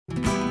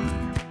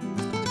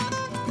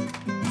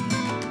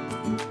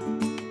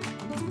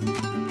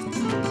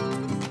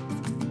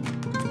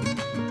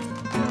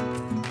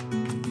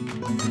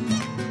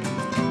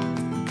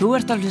Þú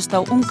ert að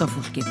hlusta á unga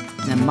fólkið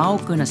með Má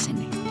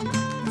Gunnarsinni.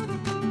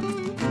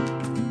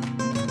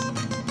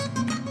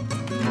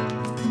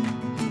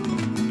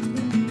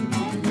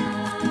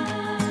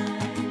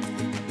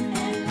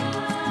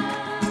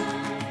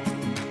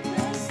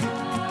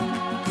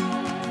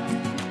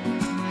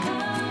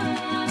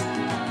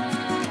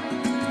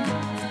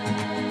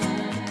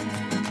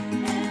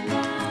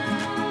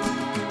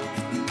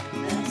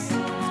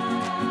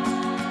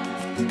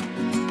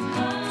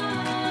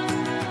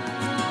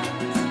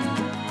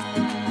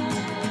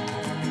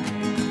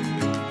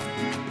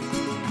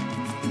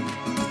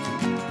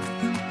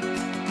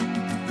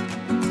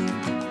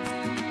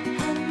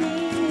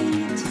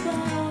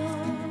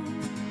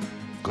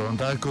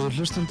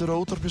 Góður hlustendur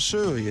á Útvarpi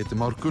Sögu, ég heiti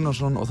Már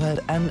Gunnarsson og það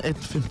enn einn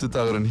 50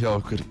 dagurinn hjá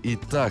okkur í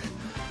dag.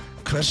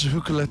 Hversu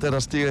huggulegt að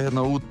stíga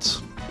hérna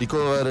út í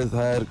góða veðrið,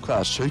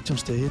 það 17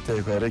 stig hiti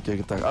eða eitthvað í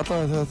Reykjavík í dag,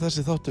 allavega þegar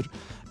þessi þáttur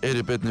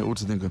í beinni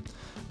útsendingu.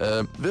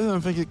 Við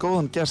höfum fengið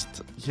góðan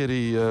gest hér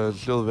í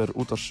hljóðver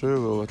Útvarp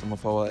Sögu og við ætlum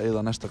að fá að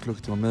eyða næsta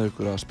klukktíma með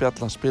ykkur að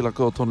spjalla, spila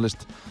góða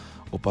tónlist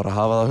og bara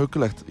hafa það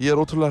huggulegt. Ég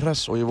ótrúlega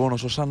hress og ég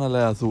vona svo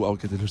sannarlega að þú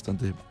ágæti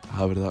hlustandi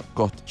hafir það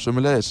gott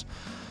sömuleiðis.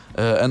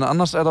 En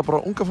annars það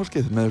bara unga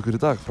fólkið með ykkur í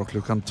dag frá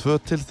klukkan 2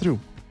 til 3.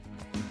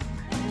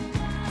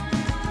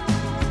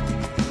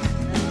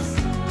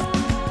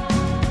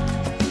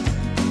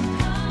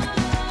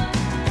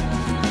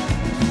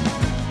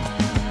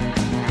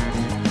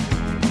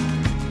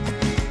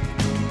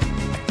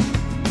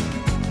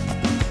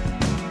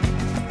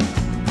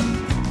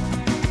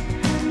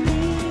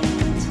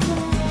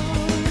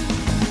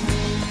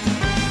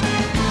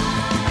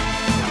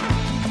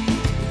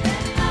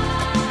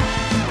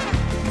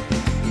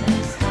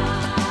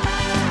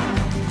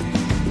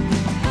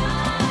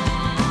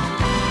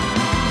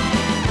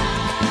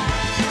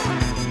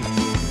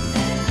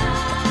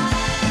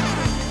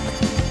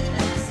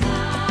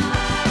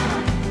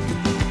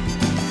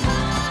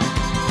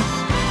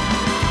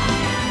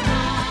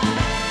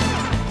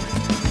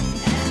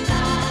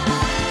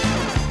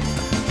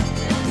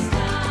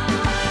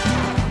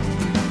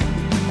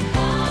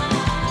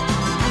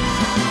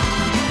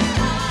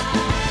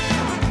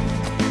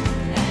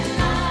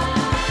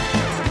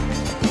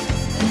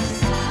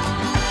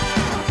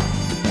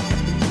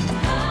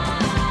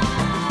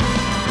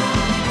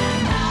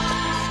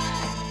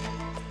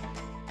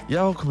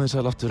 Já, komið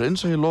sæl aftur.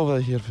 Eins og ég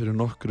lofaði hér fyrir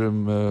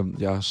nokkrum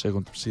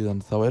sekúndum síðan,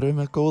 þá erum við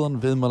með góðan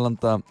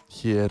viðmælanda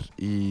hér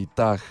í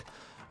dag.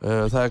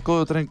 Það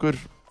góður drengur,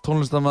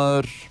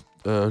 tónlistarmaður,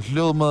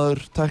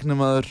 hljóðmaður,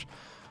 tæknimaður,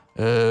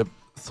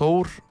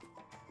 Þór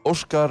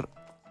Óskar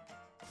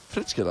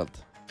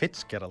Fitzgerald.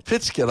 Fritz.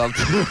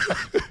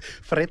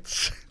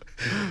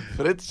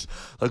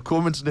 Það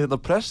kom eins og hérna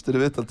prestur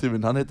í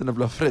viðtaltíminn, hann heitir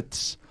nefnilega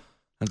Fritz.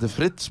 Hann heitir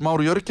Fritz Már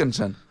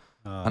Jörgensen.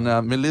 Þannig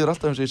að mér líður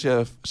alltaf eins og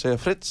ég segja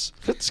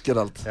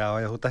Fitzgerald. Já,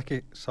 þú ert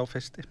ekki sá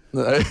fyrsti.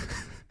 Nei.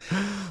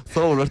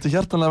 Þór, vertu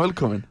hjartanlega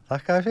velkomin.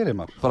 Þakka þér fyrir,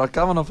 Már. Bara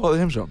gaman að fá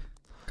þig heimsjón.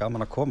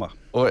 Gaman að koma.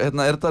 Og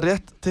þetta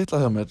rétt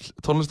titlað hjá mér?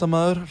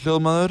 Tónlistarmaður,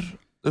 hljóðmaður,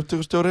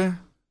 upptökustjóri?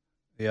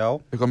 Já.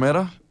 Eitthvað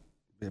meira?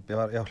 Ég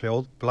var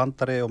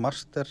hljóðblandari og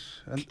master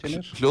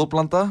engineer.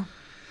 Hljóðblanda?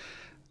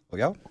 Og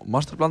já. Og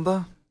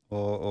masterblanda?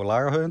 Og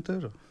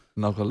lagahöfundur.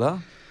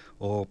 Nákvæmlega.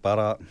 Og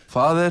bara...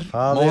 Faðir,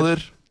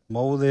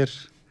 móðir,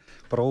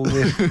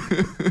 bróðir.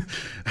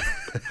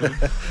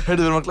 Heyrðu,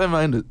 við erum að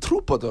gleyma einu.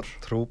 Trúbador.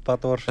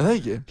 Er það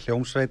ekki?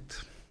 Hljómsveit.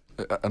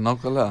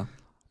 Nákvæmlega.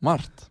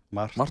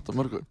 Margt og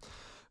mörgu.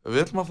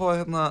 Við ætlum að fá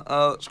hérna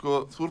að, þú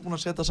ert búin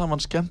að setja saman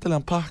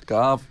skemmtilegan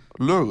pakka af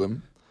lögum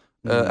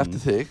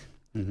eftir þig,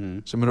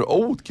 sem eru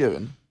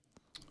óútgefin.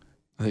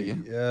 Það ekki?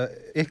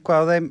 Eitthvað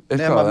af þeim,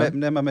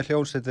 nema með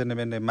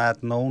hljómsveitinni minni Mad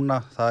Nona,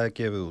 það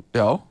gefið út.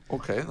 Já,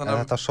 ok. En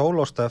þetta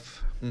sólóstöf,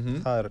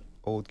 það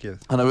óútgefið.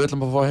 Þannig að við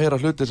ætlum að fá að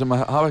heyra hluti sem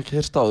hafa ekki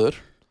heyrst áður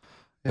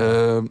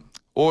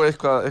og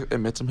eitthvað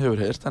einmitt sem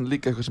hefur heyrst, en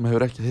líka eitthvað sem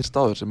hefur ekki heyrst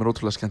áður sem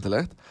ótrúlega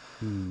skemmtilegt.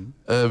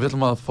 Við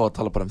ætlum að fá að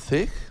tala bara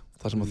þig,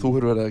 það sem þú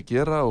hefur verið að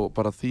gera og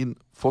bara þín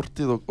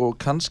fortíð og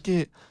kannski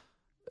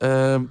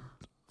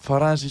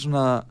fara aðeins í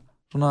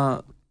svona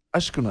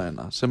æskuna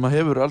þína sem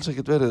hefur alls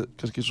ekkert verið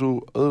kannski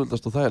svo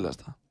auðveldast og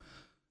þægilegasta.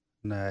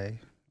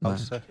 Nei,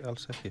 alls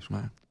ekki.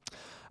 Nei.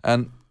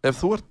 En ef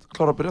þú ert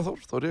klár að byrja, Þór,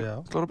 þá er ég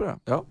klár að byrja.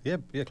 Já? Ég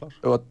er klár.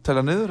 Ef að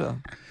telja niður, eða?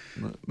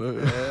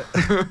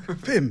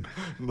 5.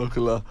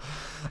 Nokkulega.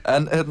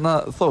 En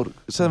Þór,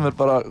 segðu mér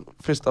bara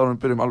fyrst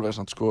árum byrjum alveg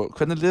samt,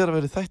 hvernig líður að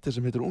vera í þætti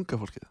sem heitir Unga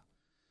fólkið?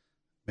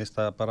 Mér finnst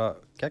það bara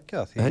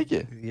geggjað, því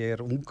ég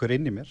er ungur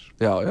inn í mér.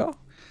 Já.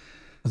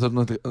 En þú ert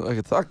náttúrulega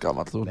ekki það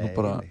gamall, þú ert nú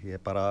ég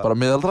er bara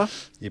miðaldra?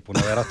 Ég er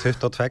búinn að vera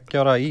 22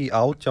 ára í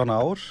 18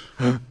 ár.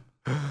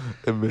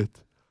 Einmitt.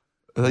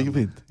 Er það ekki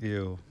fínt?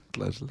 Jú.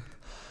 Glæsilegt.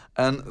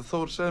 En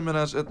Þór, segðu mér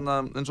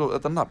eins og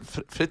þetta nafn,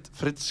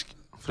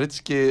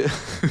 Fritzki...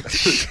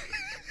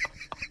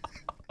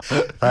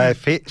 Það er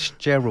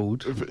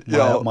Fitzgerald,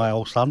 my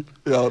old son.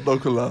 Já,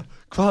 nákvæmlega.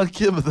 Hvaðan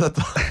kemur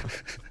þetta?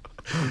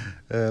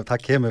 Það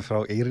kemur frá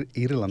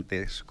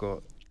Írlandi,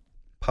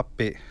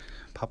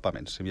 pappa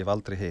minn sem ég hef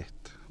aldrei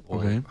hitt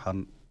og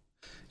hann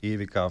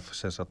yfirgaf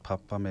sem sagt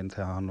pappa minn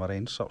þegar hann var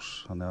 1 árs.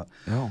 Þannig að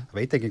Já.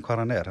 veit ekki hvar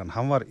hann en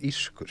hann var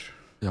írskur.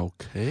 Já,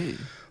 ok.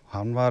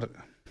 Hann var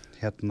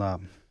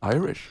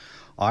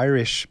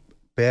Irish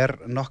bare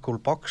knuckle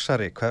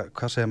boxari,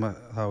 hvað segir maður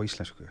það á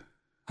íslensku?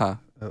 Ha?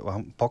 Og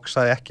hann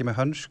boxaði ekki með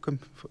hönskum.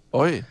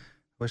 Oj.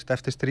 Veist,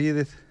 eftir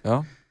stríðið. Já.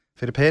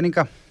 Fyrir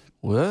peninga.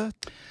 What?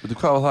 Veitu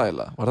hvað var það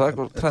eiginlega? Var það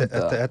eitthvað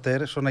trendið?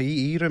 Þetta svona í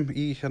Írum, í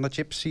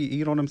gypsy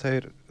Írunum,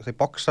 þeir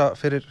boxa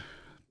fyrir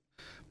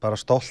bara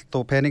stolt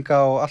og peninga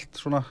og allt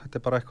svona. Þetta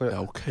bara eitthvað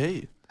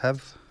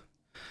hefð.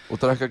 Og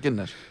drekka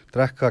Guinness?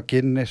 Drekka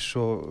Guinness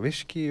og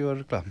whisky og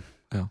örgulega.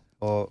 Já.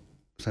 Og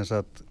sem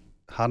sagt,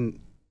 hann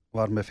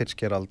var með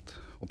Fitzgerald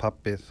og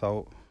pappi þá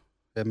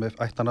með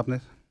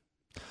ættarnafnið.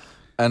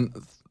 En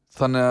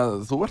þannig að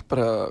þú ert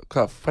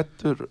bara,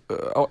 fæddur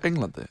á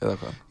Englandi eða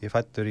hvað? Ég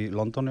fæddur í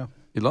London, já.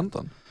 Í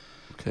London?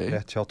 Ok.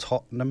 Rétt hjá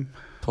Tottenham.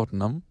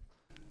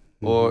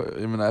 Og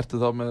ég meina, ertu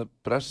þá með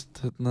Brest,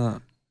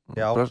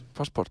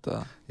 passport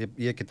eða?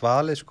 Ég get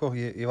valið, sko.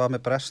 Ég var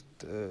með Brest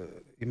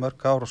í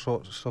mörg ár og svo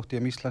sótti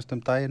ég íslenskt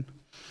daginn.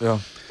 Já,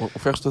 og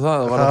fékkstu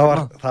það?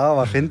 Það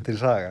var fyndin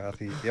saga,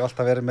 því ég hef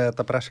alltaf verið með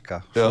þetta breska.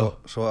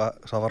 Svo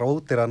var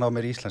ódýr að ná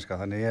mér íslenska,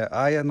 þannig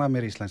ég ná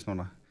mér íslensk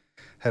núna.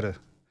 Herru,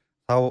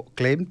 þá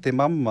gleymdi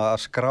mamma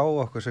að skrá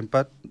okkur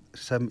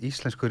sem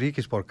íslensku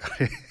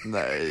ríkisborgari.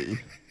 Nei.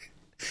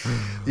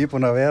 Ég er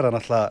búin að vera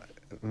náttúrulega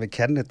með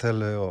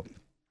kennitölu og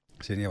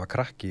síðan ég var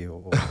krakki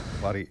og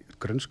var í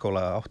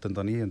grunnskóla 8.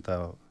 og 9.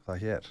 og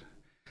það hér.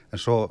 En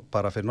svo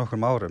bara fyrir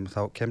nokkrum árum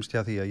þá kemst ég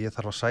að því að ég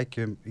þarf að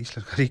sækja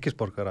íslenska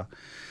ríkisborgara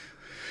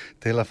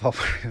til að fá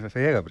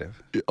vegabréf.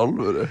 Í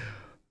alvöru?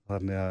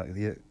 Þannig að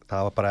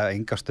það var bara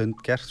enga stund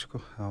gert,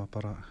 sko. Það var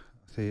bara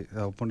því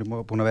það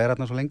var búin að vera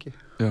þarna svo lengi.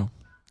 Já.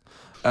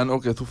 En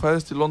ok, þú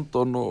fæðist í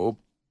London og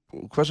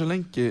hversu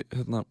lengi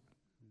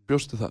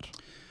bjóstu þar?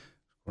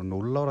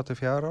 0 ára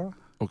til 4 ára.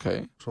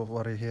 Ok. Svo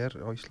var ég hér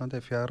á Íslandi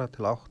 4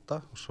 til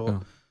 8 og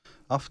svo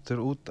aftur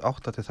út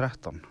 8 til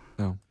 13.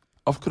 Já.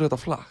 Af hverju þetta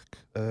flakk?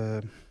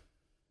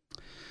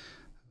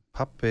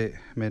 Pabbi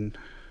minn,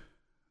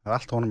 það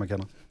allt honum að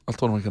kenna.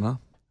 Allt honum að kenna?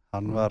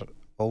 Hann var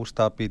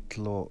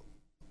óstabíll og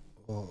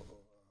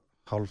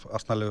hálf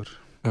asnalegur.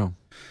 Já.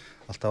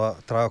 Alltaf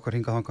að draga okkur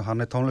hingað þangað.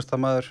 Hann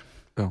tónlistarmaður.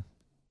 Já.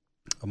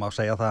 Og má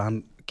segja það að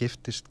hann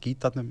giftist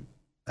gítarnum,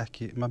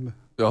 ekki mömmu.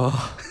 Já.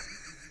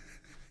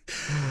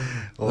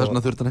 Þess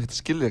vegna þurfti hann ekkert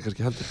að skilja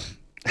kannski heldur.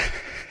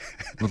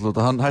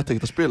 Náttúrulega hann hætti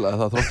ekkert að spila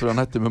það þróttur við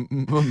hann hætti með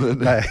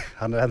mömmuðinni. Nei,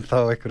 hann ennþá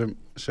einhverjum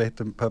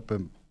sveitum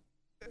pöpum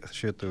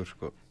 70,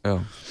 sko. Já.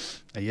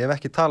 En ég hef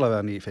ekki talað við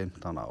hann í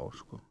 15 ár,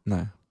 sko.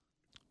 Nei.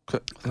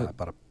 Það er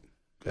bara...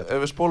 Ef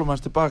við spólum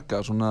hans tilbaka,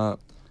 svona,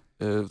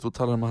 þú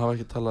talar að hafa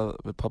ekki talað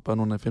við pappa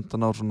núna í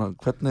 15 ár, svona,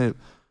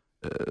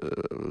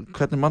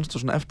 hvernig manstu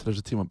svona eftir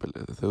þessu tímabili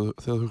þegar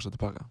þú hugsaði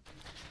tilbaka?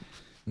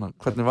 Svona,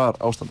 hvernig var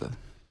ástandið?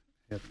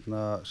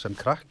 Sem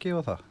krakki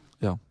og það?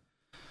 Já.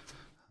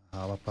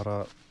 Það var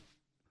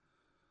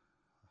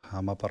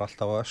bara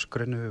alltaf á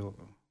öskrinu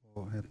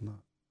og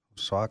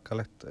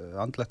svakalegt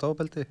andlegt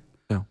ofbeldi.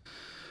 Já.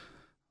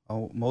 Á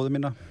móðu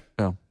mína.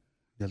 Já.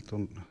 Ég held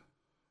hún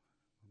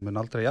mun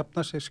aldrei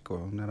jafna sig, sko.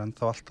 Hún er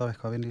ennþá alltaf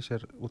eitthvað að vinna í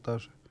sér út af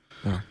þessu.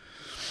 Já.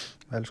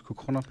 Elsku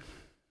konan.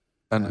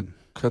 En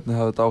hvernig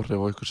hafði þetta áhrif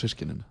á ykkur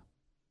systkininu?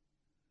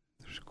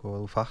 Sko,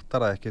 þú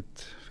fattar það ekkert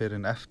fyrir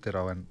en eftir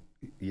á, en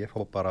ég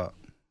fór bara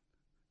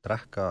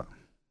drekka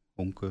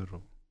ungur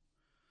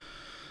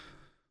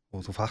og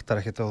þú fattar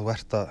ekkert að þú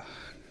ert að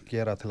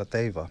gera til að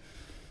deyfa.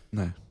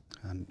 Nei.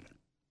 En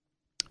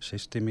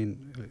systir mín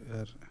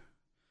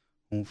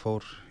hún fór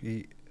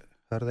í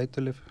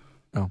ferðeitulyf.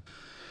 Já.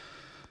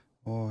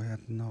 Og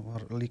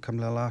var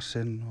líkamlega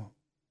lasin og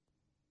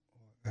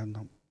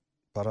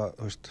bara,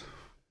 þú veist,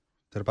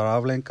 þetta bara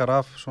afleiðingar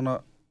af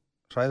svona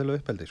hræðilegu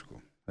uppeldi, sko.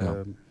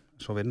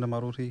 Svo vinnur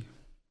maður úr því.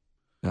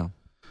 Já.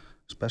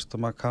 Best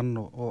og maður kann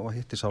og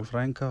hitti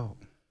sálfræðinga og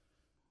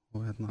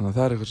Þannig að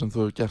það er eitthvað sem þú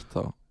hefur gert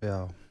þá. Já.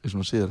 Í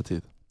svona síðara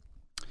tíð.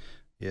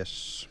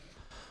 Yes.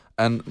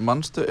 En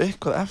manstu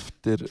eitthvað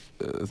eftir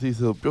því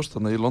þegar þú bjóst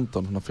þarna í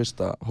London, svona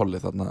fyrsta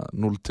hollið þarna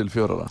 0 til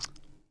 4 ára?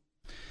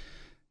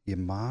 Ég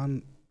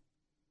man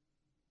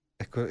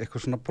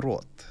eitthvað svona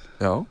brot.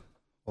 Já.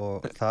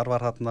 Og þar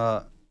var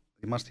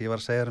ég manst ég var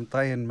að segja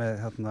daginn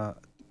með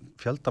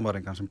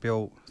fjöldamöringan sem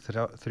bjó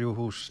 3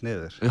 hús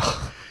niður. Já.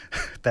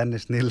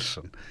 Dennis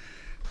Nilsson.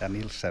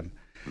 Nielsen.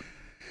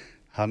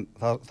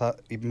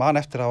 Ég man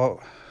eftir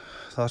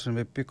það sem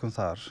við byggum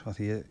þar, af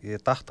því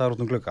ég datt þar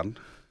út gluggann.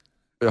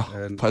 Já,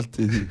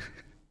 pælti í því.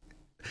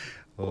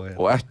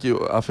 og ekki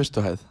að fyrstu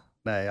hæð?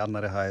 Nei,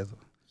 annarri hæð.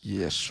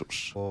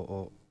 Jesús.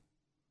 Og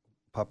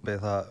pabbi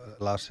það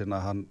lasinn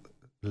að hann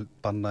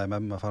bannaði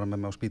mömmu að fara með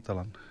mig á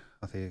spítalann,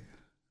 af því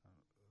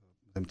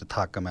þeim myndi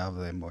taka mig af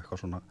þeim og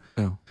eitthvað svona,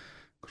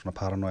 eitthvað svona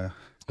paranoia.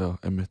 Já,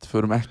 einmitt.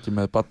 Förum ekki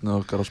með barnið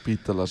okkar á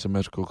spítala sem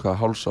er sko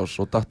hálsás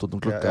og datt út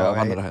glugga af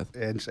annarri hæð.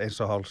 Eins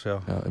og háls, já.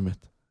 Já,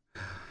 einmitt.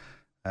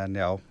 En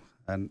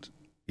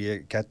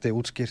ég geti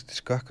útskýrt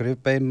skökkur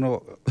yfirbein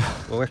og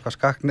eitthvað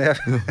skaknef.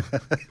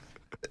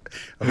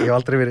 Ég hef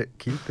aldrei verið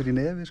kýldur í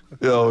nefi, sko.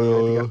 Já. Ég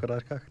veit ekki af hverju það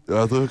er skakt. Já,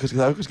 það hefur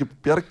kannski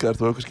bjargaðir,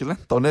 þú hefur kannski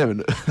lent á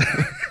nefinu.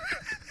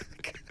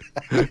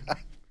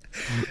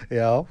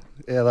 Já,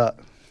 eða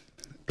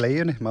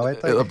bleiunni, maður veit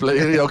það Eða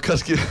blegir, já,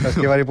 kannski.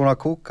 Kannski var ég búin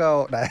að kúka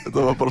og, nei.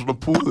 Þetta var bara svona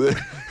púði.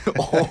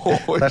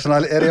 Þess vegna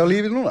er ég á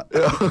lífi núna.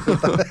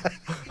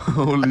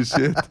 Holy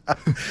shit.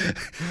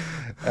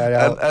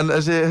 En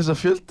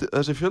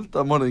þessi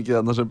fjöldamorðingi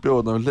þarna sem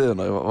bjóð þarna við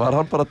hliðina, var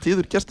hann bara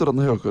tíður gestur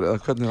þarna hjá okkur,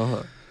 eða hvernig var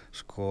það?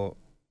 Sko,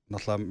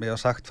 náttúrulega, mér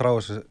var sagt frá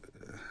þessu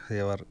þegar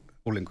ég var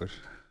úlingur.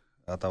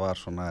 Þetta var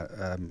svona,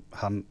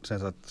 hann sem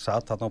sagt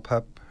satt þarna á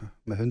pub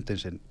með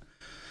hundin sinn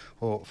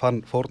og fann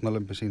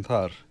fórnarlömbi sín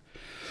þar.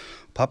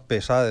 Pabbi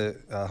sagði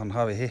að hann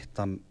hafi hitt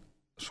hann,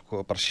 sko,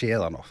 bara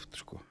séð hann oft,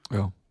 sko.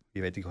 Já.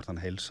 Ég veit ekki hvort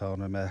hann heilsaði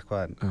honum með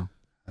eitthvað,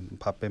 en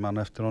pabbi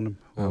mann eftir honum.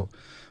 Og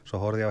svo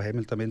horfði ég á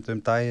heimildamyndu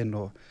daginn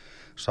og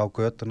sá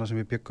götuna sem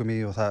við byggum í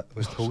og það,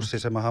 veist,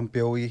 húsi sem hann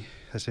bjó í,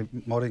 þessi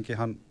morðingi,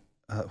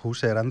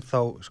 húsið er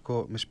ennþá,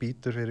 sko, með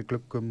spýtur fyrir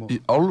gluggum. Í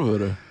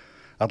alvöru?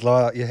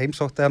 Allavega, ég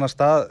heimsótti hennar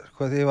stað,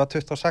 þegar ég var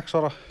 26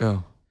 ára. Já.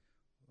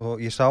 Og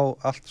ég sá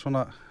allt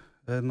svona,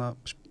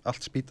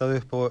 allt spýtað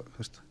upp og,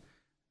 veist,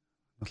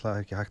 náttúrulega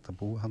er ekki hægt að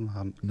búa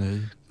hann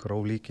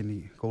gróf líkin í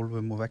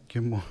gólfum og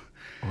veggjum og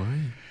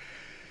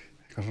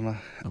eitthvað svona.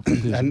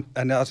 En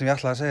það sem ég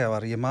ætlaði að segja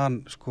var, ég man,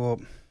 sko,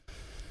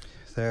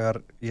 þegar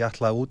ég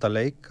ætlaði út að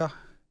leika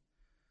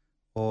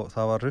og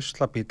það var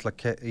ruslabíll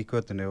í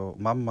götunni og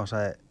mamma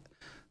sagði,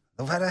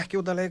 þú ferð ekki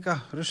út að leika,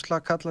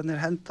 ruslakallarnir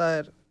henda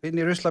þér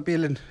inn í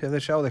ruslabílinn ef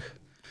þeir sjá þig.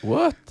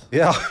 What?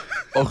 Já.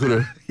 Okkur?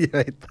 Ég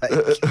veit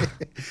það ekki.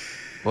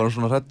 Var hann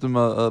svona hrædd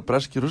að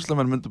breski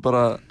ruslamenn myndu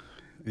bara...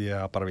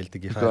 Já, bara vildi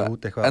ekki færa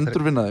út eitthvað.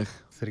 Endurvinna þig?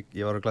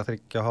 Ég var örugglega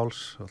 3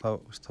 háls og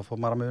þá fór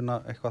maður að muna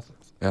eitthvað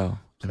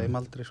þeim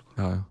aldrei, sko.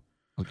 Já,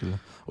 algjörlega.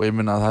 Og ég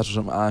minna að það er svo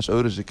sem aðeins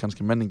öðru sig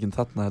kannski menningin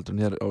þarna heldur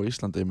en hér á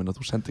Íslandi. Ég minna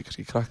að þú sendir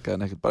kannski krakka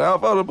en ekkert bara, já,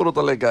 farum bara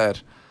út að leika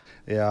þér.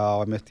 Já,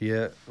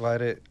 ég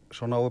væri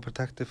svona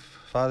overprotective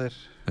faðir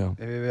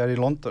ef ég væri í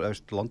London.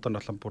 London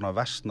er alltaf búin að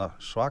versna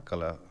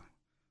svakalega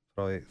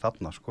frá því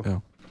þarna, sko. Já.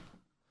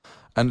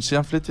 En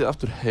síðan flyttið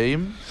aftur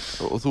heim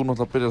og þú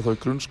náttúrulega byrjar þá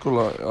í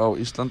grunnskóla á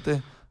Íslandi.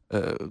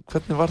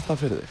 Hvernig var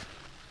það fyrir þig?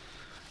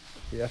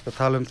 Ég ætti að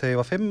tala þegar ég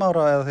var 5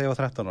 ára eða þegar ég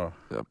var 13 ára.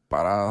 Já,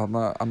 bara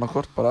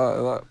annarkvort bara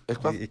eða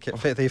eitthvað?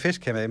 Þegar ég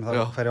fyrst kem heim þá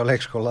fer ég á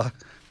leikskóla.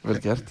 Vel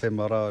gert.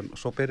 5 ára og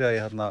svo byrjaði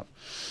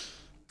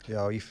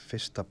ég í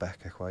fyrsta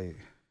bekk eitthvað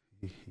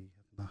í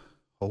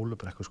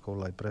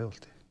Hólubrekkuskóla í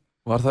Breiðholti.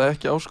 Var það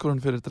ekki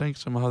áskorun fyrir dreng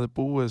sem hafði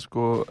búið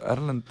sko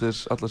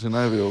erlendis alla sín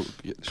ævi og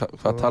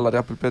hvað talar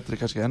jafnvel betri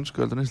kannski ensku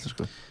heldur en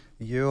íslensku?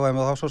 Jú, en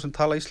þá svo sem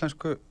tala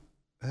íslensku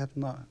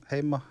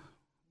heima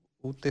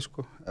úti,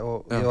 sko,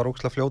 og ég var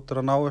ógeðslega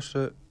fljótur að ná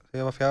þessu þegar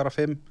ég var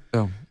 4-5.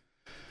 Já.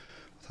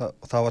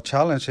 Það var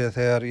challengeið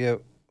þegar ég,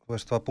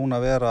 var búinn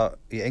að vera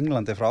í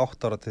Englandi frá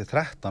 8 ára til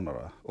 13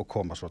 ára og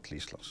koma svo til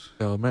Íslands.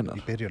 Já, meinar.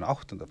 Í byrjun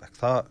 8. bekk.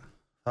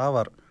 Það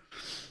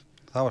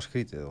var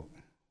skrítið og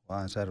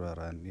aðeins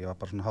erfiðara, en ég var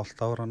bara svona hálft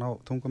ára að ná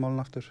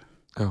tungumálinn aftur.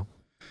 Já.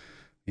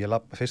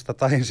 Fyrsta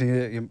daginn sem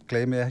ég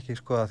gleymi ekki,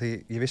 sko, að því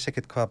ég vissi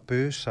ekkert hvað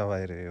busa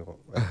væri og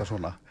eitthvað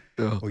svona.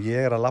 Og ég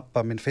er að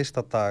labba minn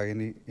fyrsta dag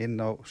inn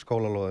á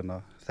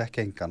skólalóðina,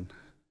 þekki engan.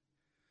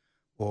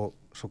 Og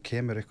svo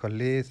kemur eitthvað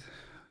lið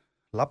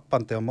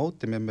labbandi á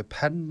móti mér með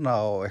penna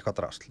og eitthvað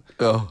drasl.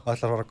 Já. Og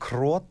ætlar að fara að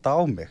krota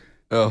á mig.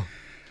 Já.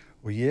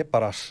 Og ég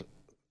bara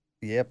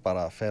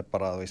fer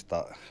bara, þú veist,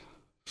 að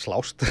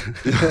slást.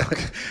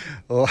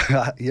 Og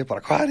ég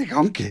bara, hvað er í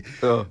gangi?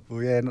 Já.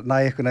 Og ég næ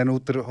einhvern veginn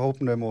út úr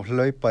hópnum og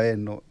hlaupa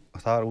inn og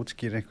það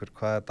útskýr einhver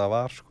hvað þetta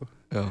var, sko.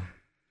 Já.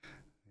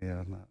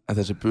 En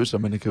þessi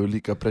busamenning hefur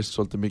líka breyst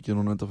svolítið mikið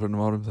núna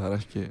undanförnum árum, það er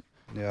ekki,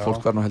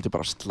 fólk var nú heldur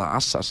bara að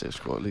slasa sig,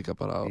 sko, líka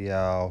bara.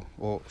 Já,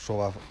 og svo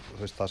var,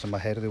 þú veist, það sem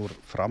að heyrði úr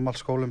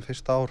framhaldsskólum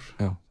fyrsta ár,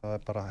 það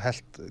er bara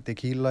hellt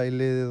tequila í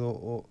liðið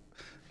og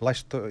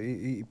læst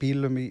í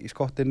bílum í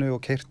skottinu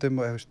og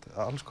keyrtum og, veist,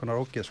 alls konar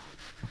ógeð, sko.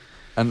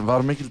 En var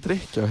mikil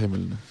drykkja á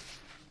heimilinu?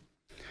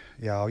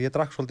 Já, ég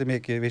drakk svolítið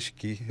mikið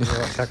viski, ég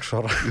var 6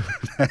 ára.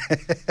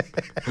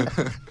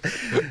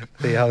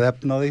 Þegar ég hafði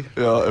efna á því.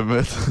 Já,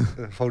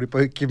 fór í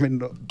bauki minn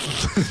og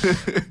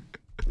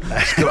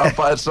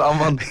skrapaði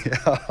saman.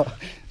 Já,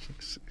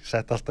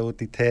 sett alltaf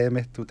út í teið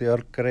mitt, út í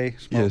Earl Grey.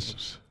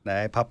 Jesus.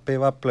 Nei, pabbi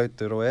var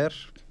blautur og er.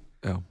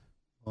 Já.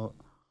 Og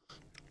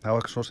það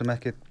var svo sem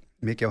ekki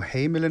mikið á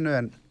heimilinu,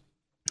 en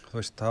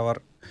þú veist, það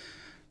var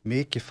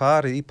mikið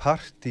farið í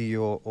partí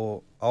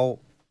og á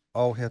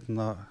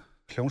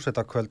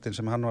hljómsveitakvöldin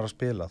sem hann var að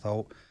spila,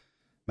 þá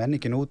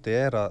menningin úti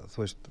er að,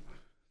 þú veist,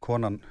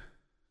 konan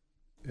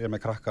er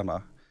með krakkana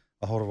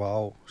að horfa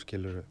á,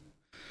 skilur,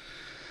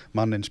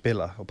 mannin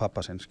spila og pappa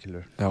sinn,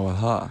 skilur. Já,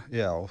 að það?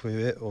 Já,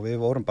 og við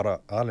vorum bara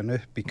alin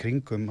upp í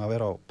kringum að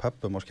vera á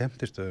pöbbum og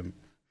skemmtistöðum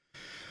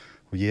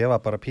og ég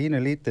var bara pínu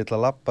lítill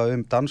að labba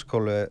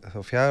dansskólu þá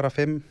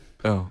 4-5.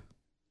 Já.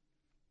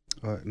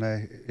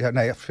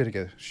 Nei,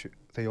 fyrirgeðu,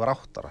 þegar ég var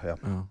 8 ára, já.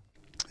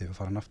 Ég var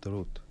farin aftur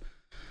út.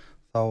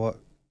 Þá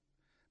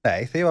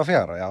Nei, því ég var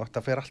 4, já,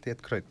 það fer allt í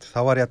eitt kraut.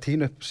 Þá var ég að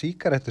tína upp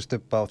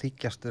sígarettustubba og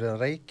þykjastur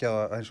eða reykja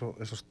eins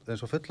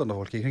og fullorðna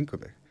fólki í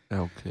kringum mig. Já,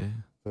 ok.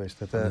 Þú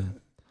veist, þetta er...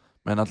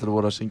 Menn allir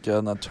voru að syngja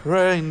þarna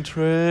Train,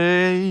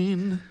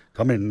 train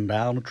Coming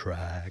down the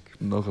track.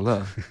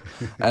 Nákvæmlega.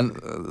 En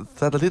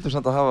þetta lítur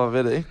samt að hafa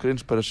verið einhver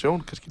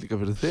inspirasjón kannski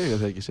líka fyrir þig að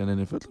það ekki sé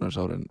inn í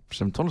fullorðinsárin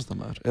sem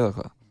tónlistarmaður, eða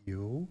hvað?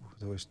 Jú,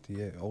 þú veist,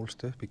 ég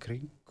ólst upp í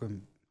kringum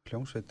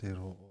hljómsveitir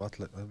og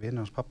allir,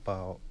 vinur hans pappa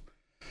og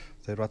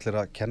þeir eru allir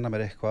að kenna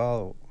mér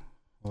eitthvað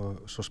og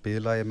svo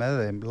spila ég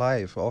með þeim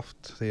live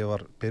oft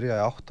þegar ég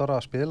byrjaði 8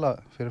 ára að spila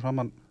fyrir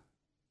framann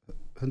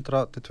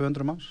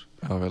 100-200 manns.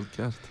 Já, vel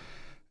gert.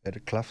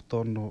 Eric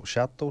Clapton og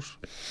Shadows.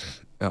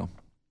 Já.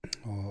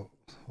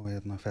 Og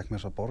hérna fekk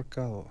mér svo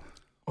borgað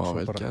og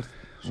vel gert.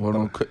 Svo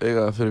voru nú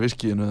eiga fyrir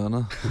viskíinu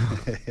þannig.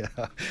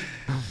 Já.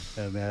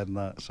 En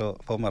hérna, svo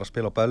fór maður að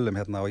spila á böllum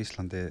hérna á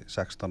Íslandi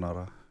 16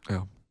 ára.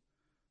 Já.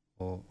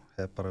 Og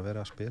hef bara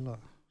verið að spila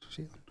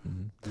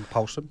síðan.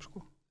 Pásum,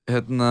 sko.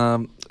 Hérna,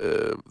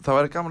 það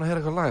væri gaman að heyra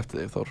eitthvað lag eftir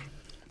þig, Þór.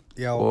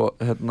 Já. Og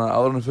hérna,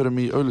 áður en við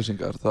förum í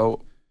auglýsingar, þá,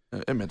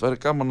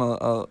 væri gaman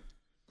að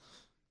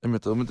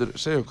þú myndir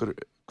segja okkur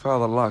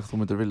hvaða lag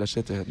þú myndir vilja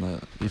setja hérna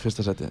í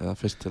fyrsta seti, eða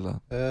fyrst til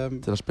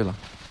að spila.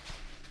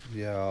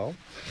 Já.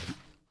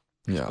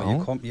 Já.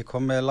 Ég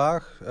kom með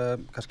lag,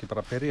 kannski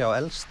bara að byrja á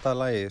elsta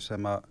lagi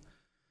sem að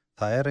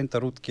það er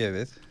reyndar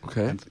útgefið.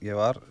 Okay. En ég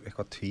var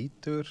eitthvað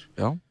tvítugur.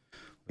 Já.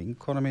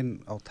 Vinkona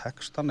mín á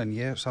textan en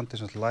ég samdi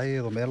sem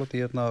lagið og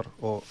melodíurnar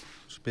og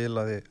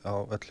spilaði á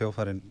öll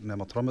hljóðfærin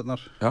nema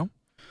trommurnar. Já.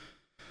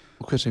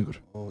 Og hver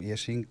syngur? Og ég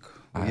syng,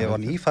 og ég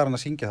var nýfarinn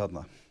að syngja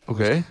þarna.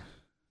 Ok.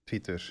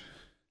 Tvítugur.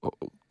 Og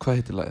hvað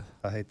heitir lagið?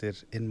 Það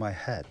heitir In My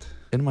Head.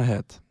 In My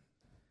Head.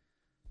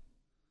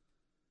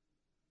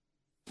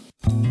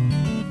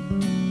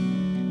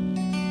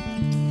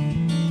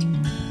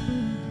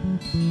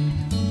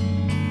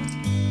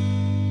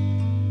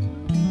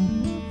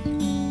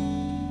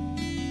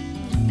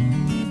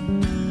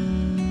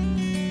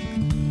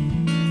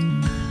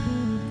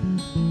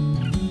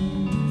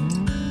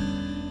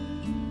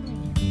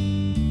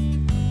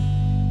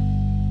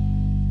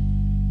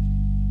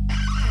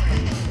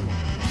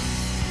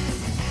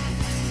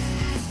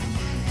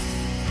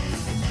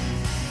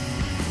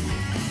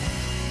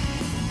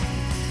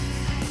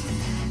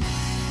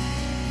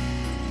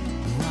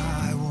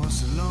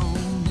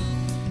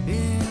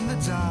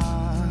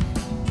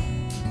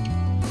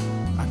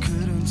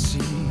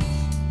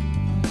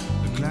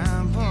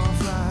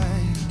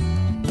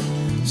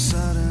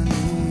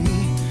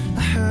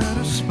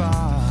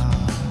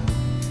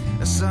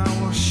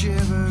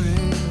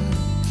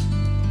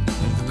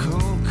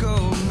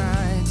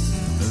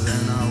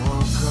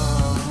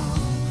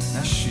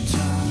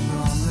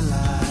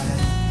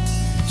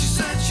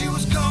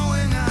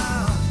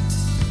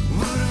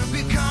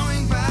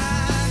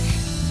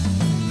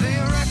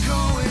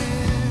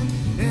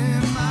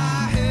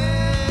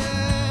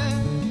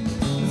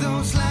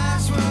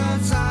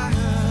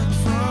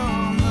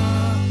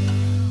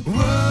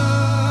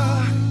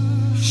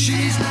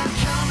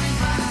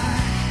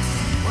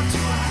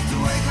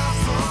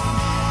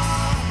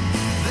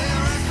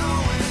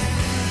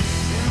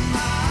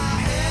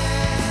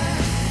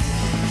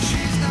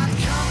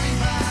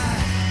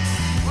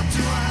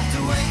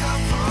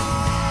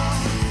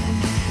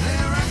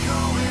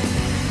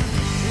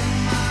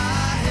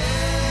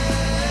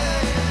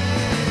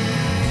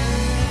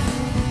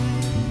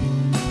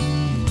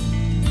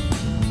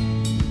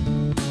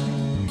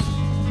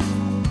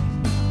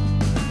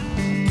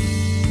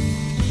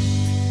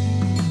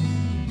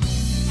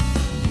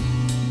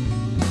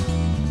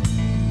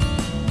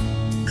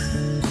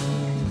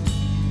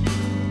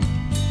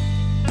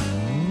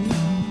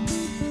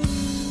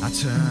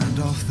 Turned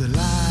off the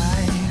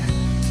light,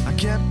 I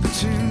kept it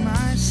to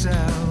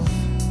myself.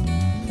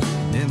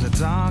 In the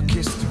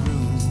darkest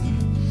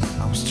room,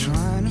 I was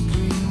trying to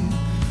breathe.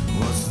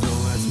 Was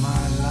though as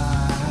my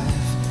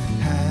life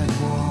had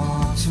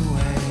walked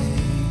away.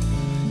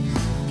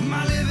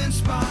 My living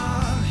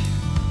spark,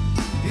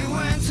 it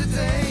went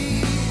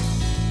today.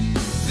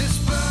 This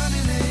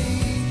burning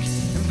ache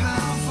and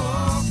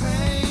powerful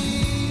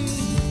pain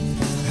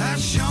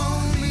has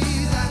shown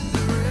me that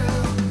the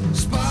real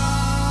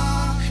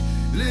spark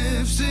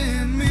lives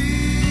in me.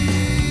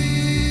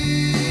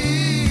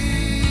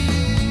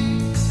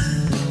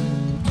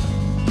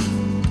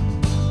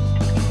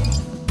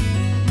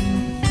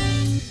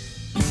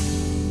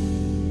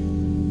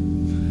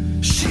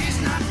 She's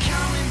not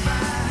counting.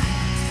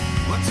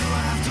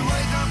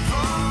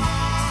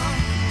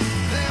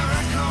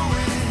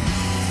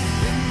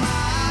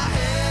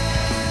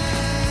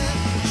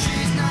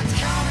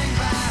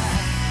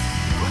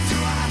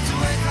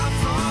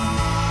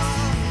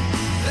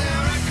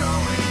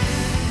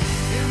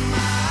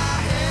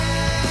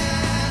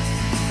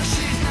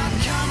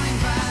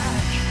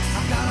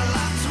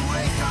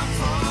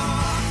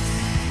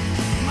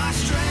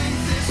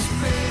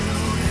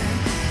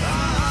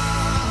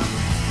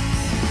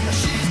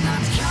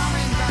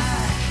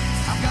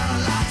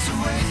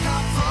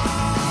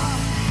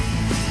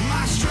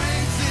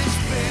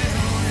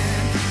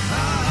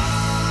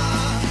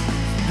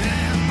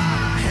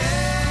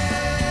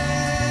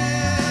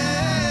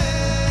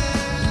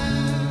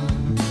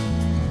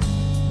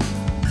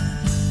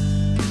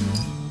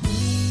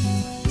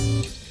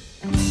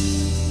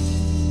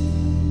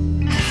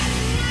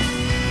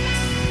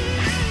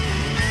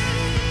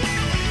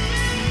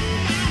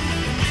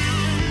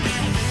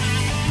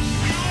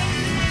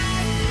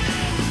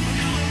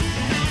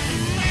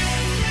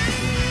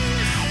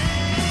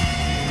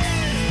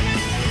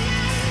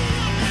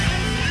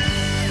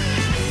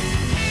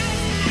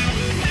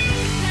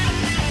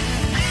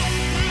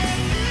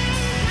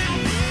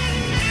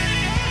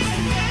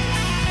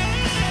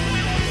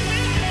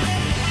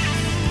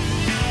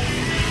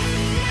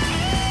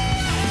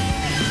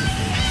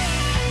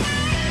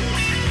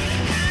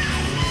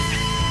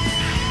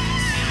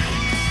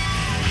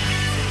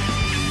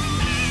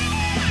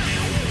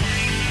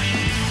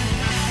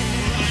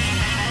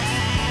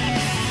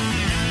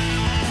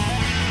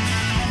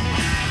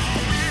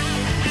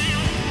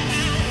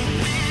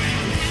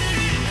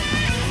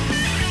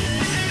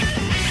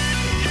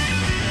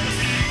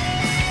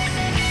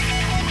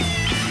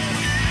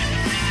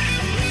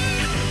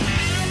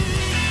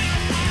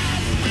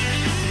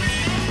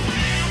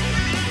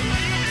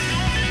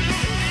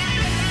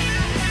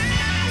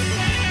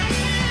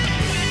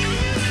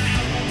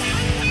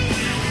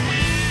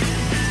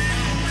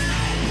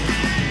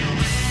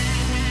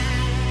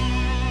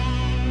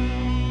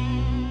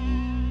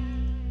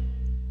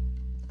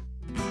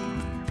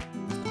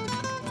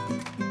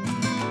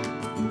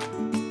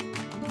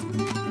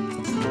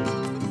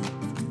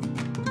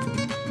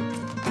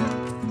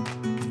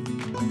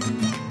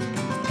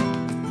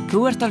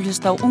 Þú ert að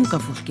hlusta á unga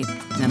fólkið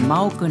með Má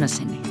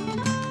Gunnarsinni.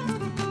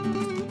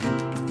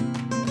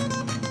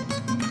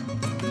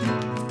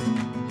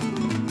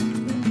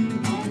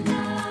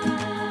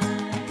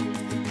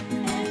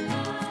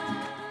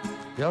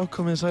 Já,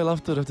 komið sæl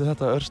aftur eftir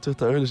þetta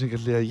örstutta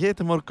auglýsingarhlé. Ég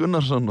heiti Már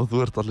Gunnarsson og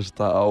þú ert að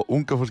hlusta á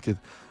unga fólkið.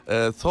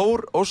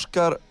 Þór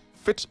Óskar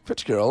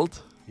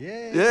Fitzgerald.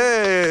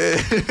 Yey!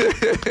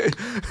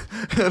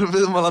 Er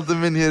viðmælandi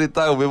minn hér í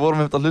dag og við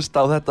vorum eftir að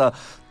hlusta á þetta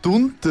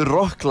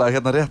dúndurrocklag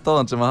hérna rétt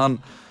áðan sem að hann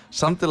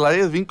samdi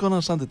lagið,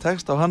 vinkonan samdi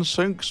texta og hann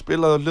söng,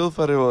 spilaði á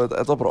hljóðfæri og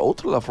þetta var bara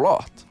ótrúlega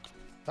flott.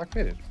 Takk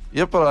fyrir.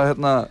 Ég bara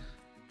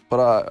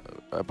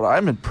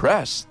I'm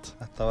impressed.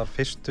 Þetta var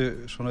fyrstu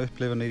svona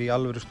upplifunir í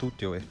alvöru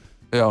stúdíói.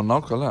 Já,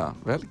 nákvæmlega,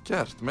 vel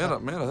gert,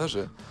 meira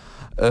þessu.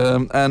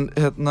 En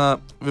hérna,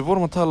 við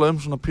vorum að tala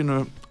svona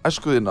pínu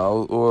æskuðina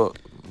og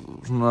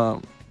svona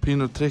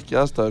pínu trikki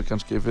aðstæður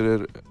kannski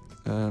fyrir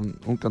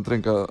ungan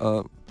dreng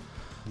að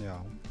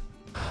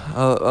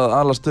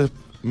alast upp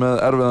með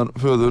erfiðan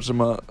föður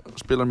sem að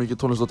spila mikið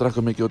tónlist og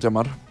drekka mikið og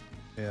djammar.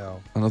 Já.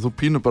 Þannig að þú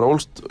pínu bara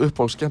ólst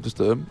upp á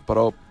skemmtistöðum,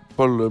 bara á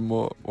böllum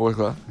og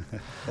eitthvað.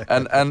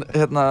 En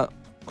hérna,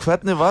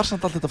 hvernig var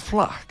samt allt þetta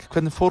flakk?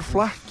 Hvernig fór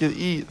flakkið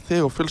í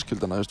þig og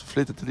fjölskylduna?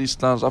 Flytið til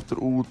Íslands,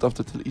 aftur út,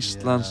 aftur til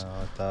Íslands?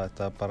 Já,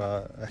 þetta er bara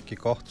ekki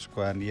gott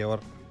sko, en ég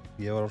var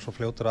svo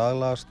fljótur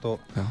aðlagast og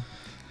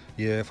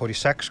ég fór í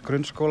 6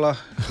 grunnskóla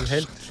í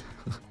heild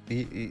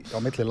á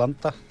milli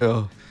landa.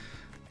 Já.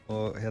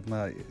 Og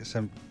hérna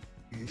sem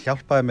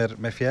hjálpaði mér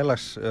með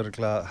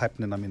félagsörugglega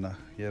hæfnina mína.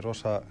 Ég er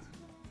rosa...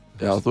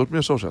 Já, þú ert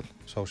mjög sósíal.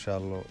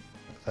 Sósíal og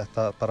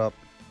þetta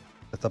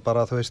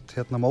bara þú veist,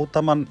 hérna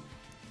móta mann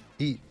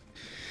í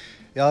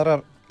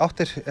aðrar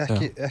áttir,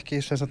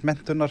 ekki sem sagt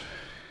menntunar.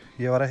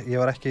 Ég var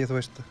ekki, þú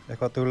veist,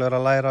 eitthvað duglegur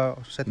að læra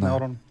á seinni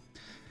árunum.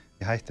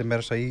 Ég hætti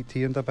mér þess að í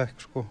 10.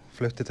 bekk, sko,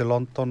 flutti til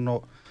London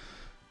og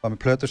var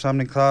með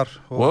plötusamning þar.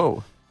 Og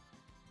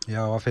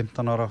já, var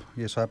 15 ára,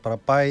 ég sagði bara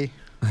bye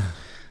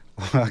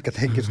og það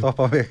gæti enginn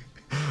stoppað mig.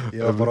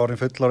 Ég var bara orðinn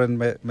fullorðinn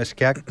með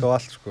skegg og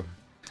allt, sko.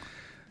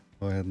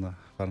 Og hérna,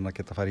 farin að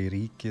geta farið í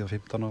ríkið á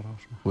 15 ára.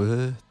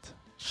 What?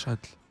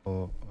 Sæll.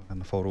 Og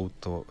hérna fór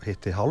út og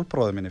hitti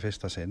hálfbróður minn í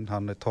fyrsta sinn,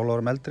 hann er 12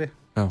 árum eldri.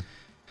 Já.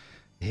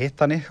 Ég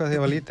hitti hann eitthvað þegar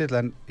ég var lítill,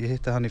 en ég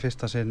hitti hann í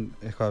fyrsta sinn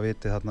eitthvað að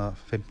viti þarna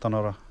 15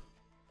 ára.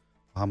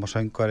 Og hann var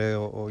söngvari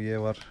og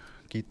ég var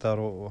gítar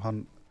og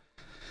hann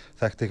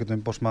þekkti einhvern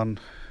umboðsmann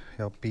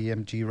hjá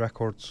BMG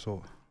Records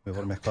og við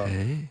vorum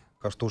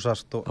eitthvað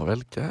stúsast og... Já,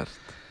 vel gert.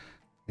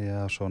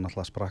 Já, svo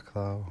náttúrulega sprakk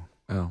það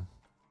og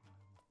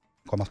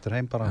kom aftur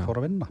heim bara og fór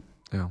að vinna.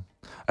 Já.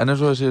 En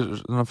eins og þessi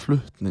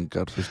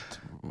flutningar, þú veist,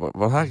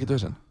 var það ekkert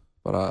vesen?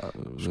 Bara,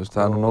 þú veist,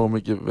 það er nú nógu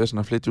mikið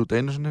vesen að flytja út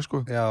einu sinni,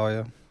 sko? Já.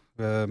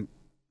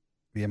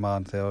 Ég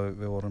man þegar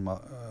við vorum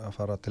að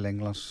fara til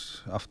Englands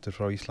aftur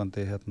frá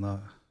Íslandi, hérna,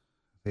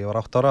 þegar ég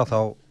var 8 ára,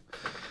 þá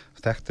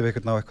þekkti við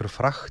einhvern á einhverju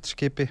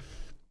fraktskipi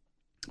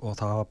og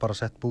það var bara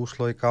sett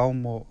búslóð í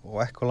gám og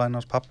ekkolæn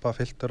hans pappa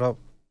fylltur af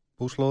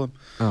búslóðum.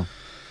 Já.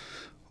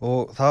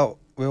 Og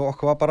við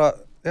okkur var bara,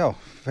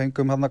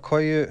 fengum hérna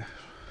koju,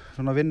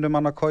 svona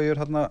vinnumanna kojur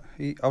hérna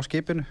á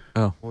skipinu.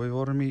 Já. Og við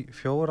vorum í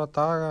 4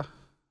 daga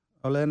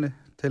á leiðinni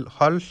til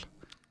Hull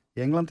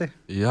í Englandi.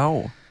 Já,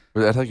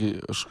 er það ekki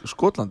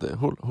Skotlandi,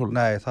 Hull?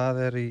 Nei,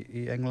 það er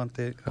í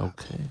Englandi,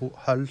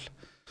 Hull,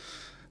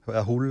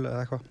 eða Hull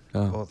eða eitthvað.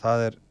 Og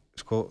það er,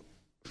 sko,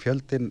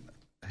 fjöldinn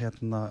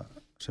hérna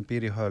sem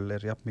býr í Hull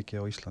er jafn mikið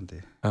á Íslandi,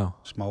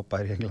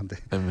 smábær í Englandi.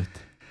 Einmitt.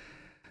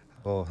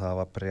 Og það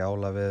var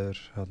brjála veður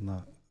hérna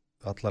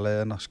alla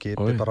leiðina,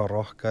 skipi bara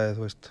rokkaði,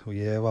 þú veist, og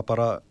ég var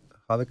bara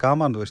hafði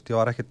gaman, þú veist, ég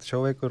var ekkert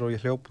sjóveikur og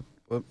ég hljóp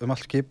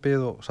allt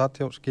skipið og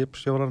satt hjá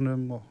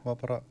skipstjóranum og var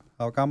bara,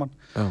 það var gaman.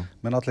 Já.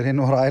 Menn allir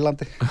hinn voru á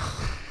ælandi.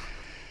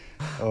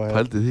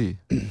 Pældi því?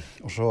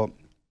 Og svo,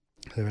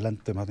 þegar við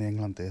lendum hérna í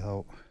Englandi, þá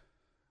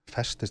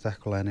festist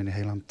ekkolæðin inn í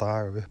heilan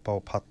dag upp á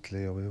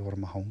palli og við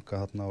vorum að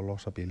hanga þarna og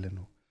losa bílinn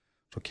og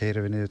svo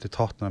keyrum við niður til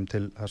Tottenham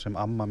til þar sem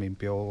amma mín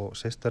bjó og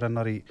systir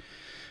hennar í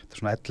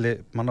svona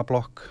 11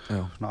 mannablokk,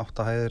 svona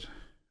 8 hæðir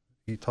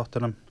í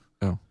Tottenham.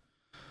 Já.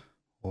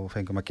 Og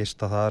fengum að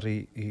gista þar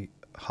í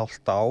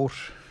hálft ár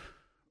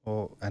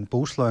en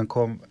búslóðin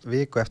kom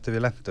viku eftir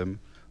við lendum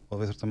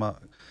og við þurftum að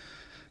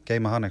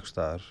geyma hann einhvers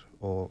staðar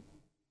og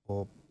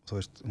þú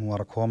veist, hún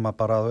var að koma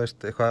bara, þú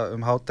veist,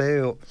 eitthvað hádegi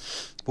og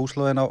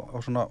búslóðin á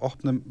svona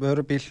opnum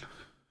vörubíl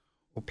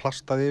og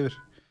plastaði yfir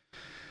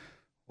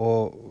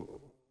og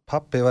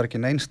pabbi var ekki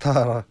neins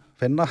staðar að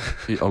finna.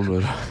 Í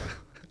alvöru.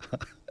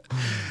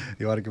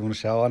 Ég var ekki búinn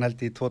að sjá hann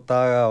held í 2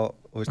 daga og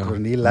veist, það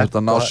voru nýlegt.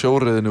 Þetta ná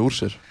sjóriðinu úr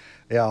sér.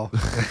 Já,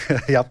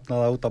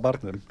 jafna það út af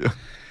barnum.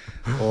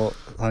 Og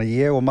þannig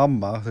ég og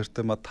mamma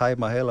þurftum að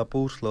tæma heila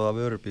búslóð af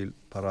vörubíl,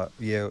 bara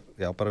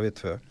við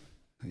 2.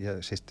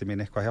 Systir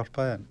mín eitthvað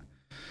hjálpaði en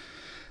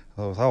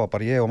þá var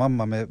bara ég og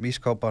mamma með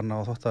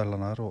ísskáparna og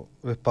þvottavélarnar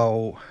og upp á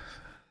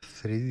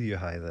 3.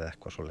 hæð eða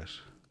eitthvað svoleiðis.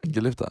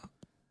 Engin lyfta?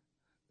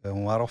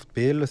 Hún var oft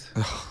biluð.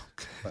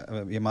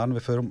 Ég man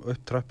við förum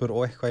upp tröppur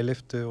og eitthvað í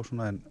lyftu og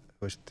svona en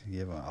þú veist,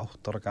 ég var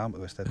 8 ára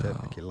gamall, þú veist, þetta er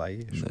ekki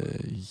lægi.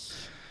 Nei.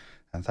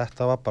 en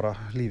þetta var bara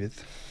lífið.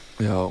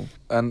 Já,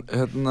 en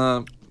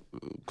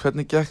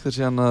hvernig gekk þér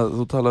síðan að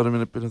þú talar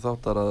minni byrjun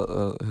þáttar að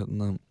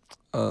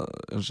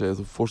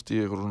þú fórst í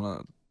eitthvað svona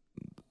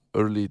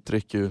early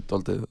drykkju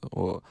daldið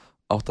og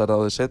áttar á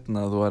því setna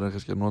að þú væri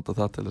kannski að nota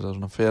það til þess að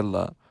svona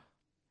fela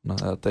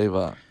eða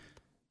deyfa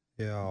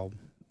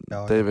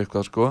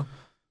eitthvað sko.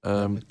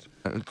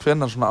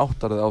 Hvenær svona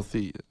áttar þið á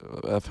því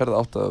eða ferði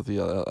áttar þið á því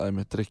að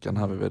með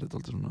drykkjan hafi verið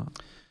daldið svona?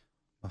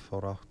 Maður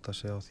fór að átta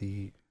sig á því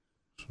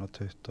svona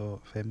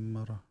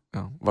 25 ára.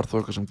 Já, var það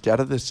eitthvað sem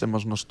gerðist sem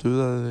að svona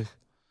stuðaði þig?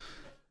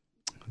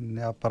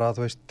 Já, bara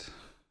þú veist,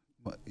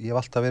 ég hef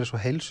alltaf verið svo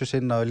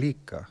heilsusinnaður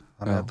líka,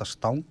 þannig að þetta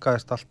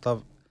stangaðist alltaf,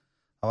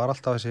 það var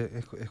alltaf þessi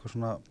eitthvað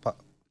svona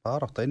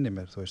barátta inn í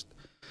mér, þú veist,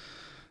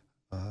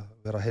 að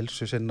vera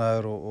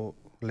heilsusinnaður og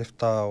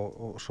lyfta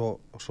og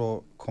svo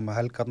koma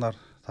helgarnar,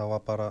 það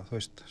var bara, þú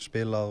veist,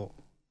 spilað og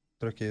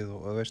drukkið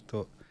og þú veist,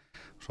 og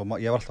svo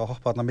ég var alltaf að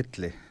hoppa þarna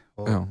milli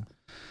og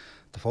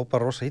það fór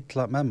bara rosa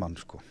illa með mann,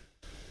 sko.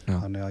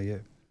 Þannig að ég,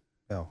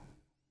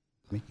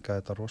 minnkaði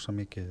þetta rosa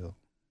mikið og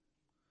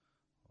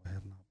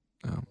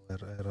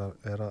er að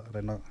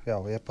reyna,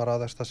 ég er bara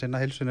að þess að sinna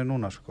heilsunni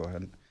núna, sko,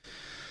 en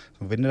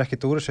þú vinnir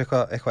ekkert úr þessu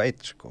eitthvað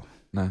eitt, sko.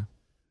 Nei.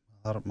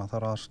 Maður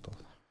þarf aðstoð.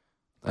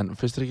 En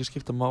finnst þér ekki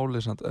skipta máli,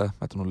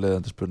 þetta er nú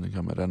leiðandi spurning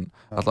hjá mér, en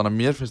allan að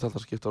mér finnst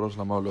alltaf skipta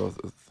rosalega máli og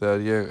þegar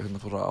ég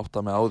fór að átta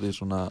mig á því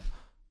svona,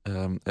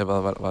 ef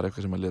það var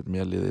eitthvað sem að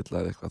mér líði illa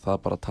eða eitthvað,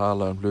 það bara að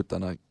tala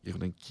hlutina, ég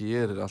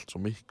gerir allt svo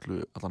miklu,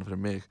 allan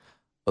fyrir mig,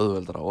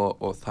 auðveldara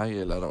og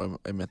þægilegra og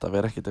einmitt að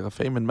vera ekkert eitthvað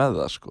feiminn með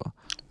það, sko.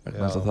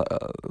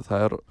 Það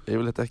er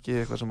yfirleitt ekki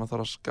eitthvað sem maður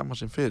þarf að skamma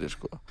sín fyrir,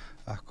 sko.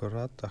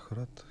 Akkurat.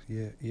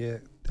 Ég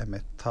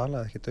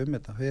talaði ekkert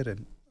þetta fyrir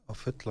á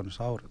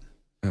fullorðins árum.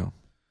 Já.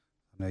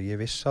 Þannig að ég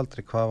vissi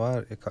aldrei hvað var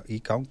í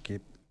gangi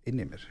inn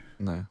í mér.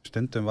 Nei.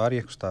 Stundum var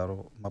ég einhvers staðar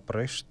og maður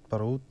braust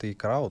bara út í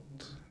grát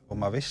og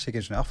maður vissi ekki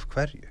einu sinni af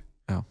hverju.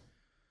 Já.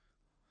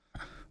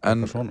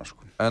 Svona,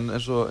 sko. En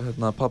eins og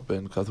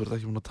pabbinn, þú ert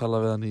ekki búin að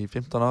tala við hann í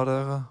 15 ári eða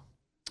eitthvað?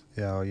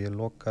 Já, ég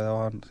lokaði á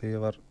hann þegar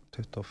ég var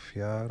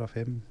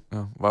 24-5.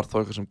 Já, var það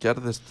eitthvað sem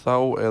gerðist þá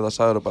eða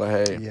sagðirðu bara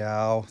hei?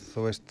 Já, þú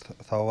veist,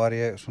 þá var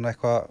ég svona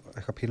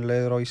eitthvað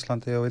pínuleiður á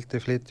Íslandi og vildi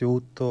flytja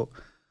út og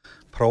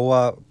prófa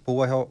að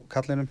búa hjá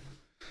kallinum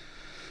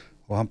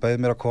og hann bauð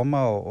mér að koma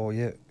og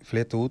ég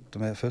flytti út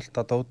með fullt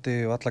af dóti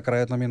og alla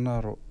græðurnar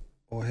mínar og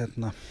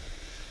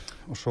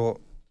svo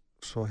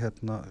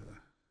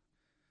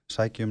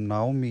sækjum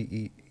nám í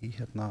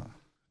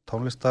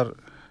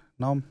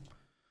tónlistarnám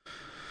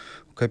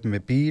og kaupið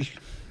mér bíl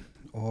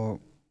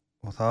og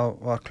það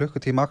var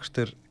klukkutíma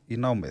akstur í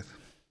námið.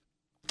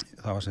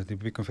 Það var sem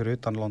ég byggum fyrir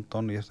utan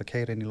London, ég þurfti að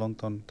keyra inn í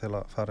London til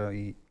að fara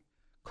í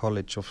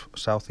College of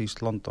South East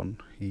London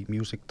í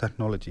Music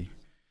Technology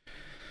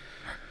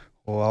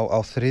og á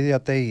þriðja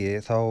degi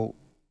þá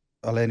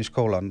að leiðin í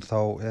skólan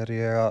þá er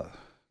ég að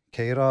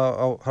keyra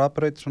á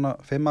hraðbraut svona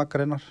 5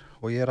 akreinar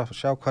og ég er að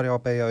sjá hvar ég á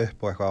að beygja upp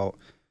og eitthvað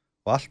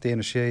og allt í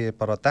einu sé ég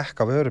bara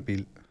dekka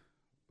vörubíl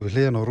við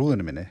hliðin á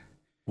rúðinu minni.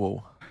 Wow.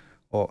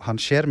 Og hann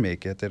sér mig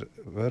ekki, þetta er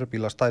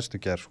vörubíla stæðstu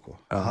gerð, sko.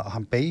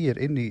 Hann beygir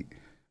inn í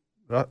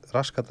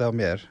raskatið á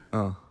mér.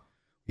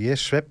 Ég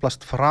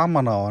sveiflast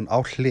framan á hann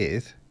á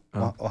hlið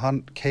og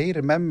hann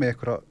keyrir með mig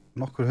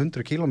nokkur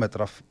 100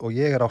 kílómetra og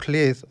ég er á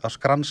hlið að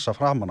skransa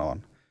framan á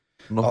hann.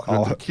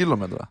 Nokkur 100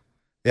 kílómetra?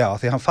 Já,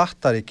 því hann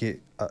fattar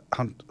ekki,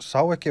 hann sá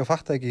ekki og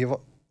fattaði ekki ég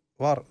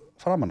var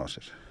framan á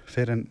sér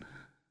fyrir en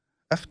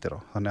eftir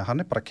á. Þannig að hann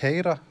er bara að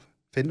keyra,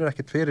 finnur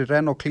ekkert fyrir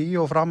Renault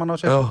Clio framan á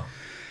sér.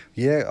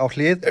 Ég á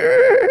hlið.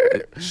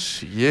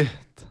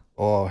 Shit.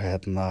 Og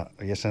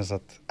ég sem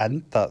sagt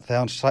enda, þegar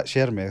hann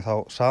sér mig,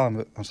 þá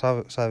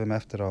sagði mig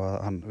eftir á að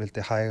hann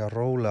vildi hæga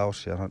rólega á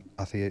sér,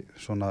 að því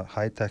svona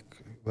high-tech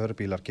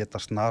vörubílar geta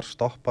snar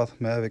stoppað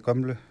með við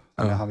gömlu,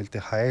 þannig að hann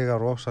vildi hæga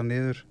rosa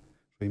niður,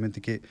 svo ég myndi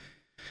ekki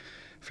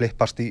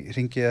flippast í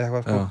hringi eða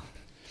eitthvað, sko.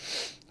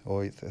 Og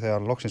þegar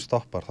hann loksins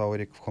stoppar, þá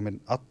er ég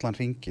komin allan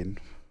hringinn,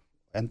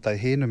 endaði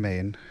hinum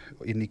megin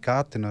inn í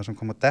gatinu sem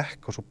kom að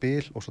dekk og svo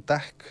bil og svo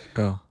dekk.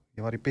 Já.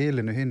 Ég var í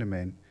bilinu hinum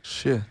megin.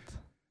 Shit.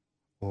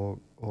 Og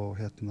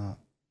það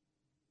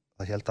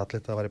held allir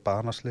að það væri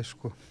banaslys,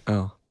 sko.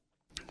 Já.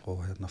 Og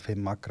 5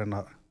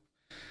 akreina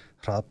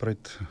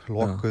hraðbraut,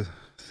 lokuð,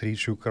 3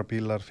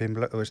 sjúkrabílar,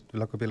 5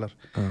 löggubílar.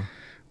 Já.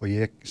 Og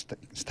ég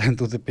stend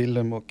út í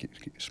bílum og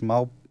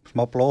smá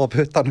blóð á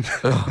puttanum.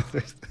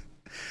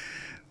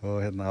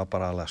 Og var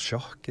bara alveg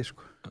sjokki,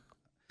 sko.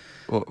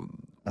 Og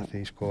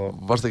því, sko,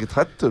 varstu ekki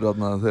hræddur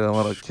þarna þegar hann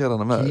var að keyra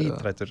hana með?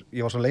 Hræddur.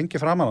 Ég var svo lengi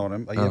framan á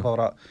honum að ég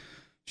bara,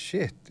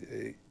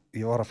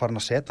 ég var að fara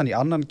að setja hann í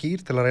annan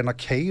gír til að reyna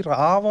að keyra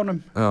af honum.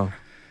 Já.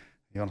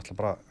 Ég var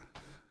náttúrulega bara...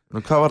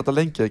 En hvað var þetta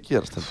lengi að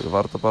gerast, heldur?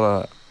 Var þetta bara...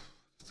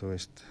 Þú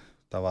veist,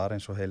 það var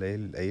eins og heil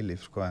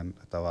eilíf, sko, en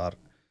þetta var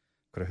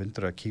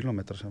 100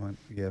 kílómetrar sem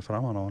ég er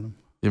framan á honum.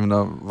 Ég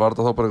meina, var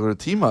þetta þá bara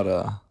einhverju tímar,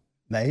 eða?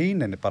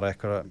 Nei, bara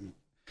einhverja...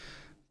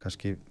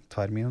 kannski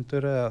 2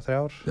 mínútur eða 3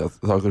 ár. Já,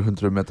 það var einhverjum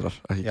 100 metrar,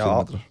 ekki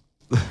kilometrar.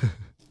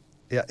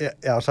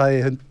 Já, sagði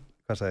ég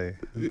Hvað sagði ég?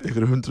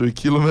 Ykkur 100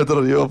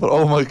 kilometrar, ég var bara,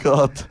 oh my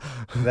god.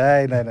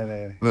 Nei.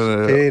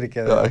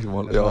 Fyrirgeðu. Já, ekki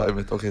mál, já,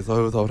 einmitt, ok, þá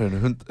hefur það á hreinu,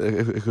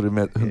 ykkur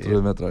 100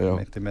 metra, já.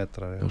 90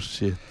 metrar, já. Já,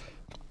 shit.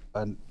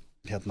 En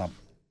hérna,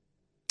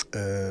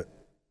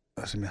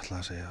 það sem ég ætlaði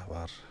að segja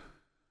var...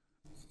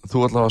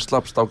 Þú allavega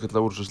slappst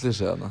ágætlega úr þessu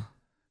slysið þarna.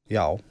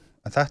 Já,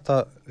 en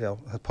þetta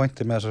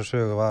pointið með þessu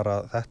sögu var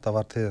að þetta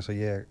var til þess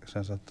að ég,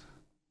 sem sagt,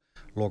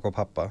 loka á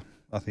pappa,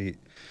 að því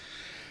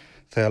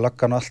þegar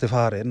löggan allt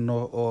farinn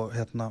og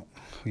hérna,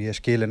 ég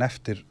skilin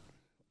eftir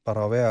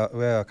bara á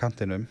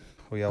vegakantinum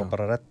og ég var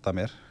bara að redda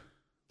mér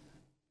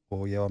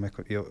og ég var með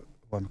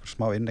einhver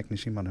smá innegn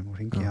í símanum og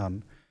hringi hann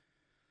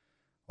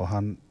og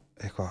hann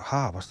eitthvað,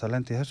 varst það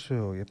lendi í þessu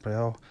og ég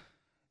bara,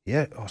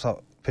 og þá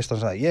fyrst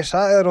hann sagði, ég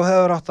sagði þér og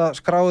hefur átt að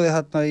skráði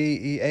hérna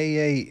í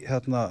AA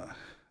hérna,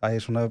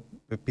 svona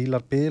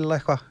bílar bila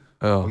eitthvað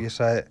og ég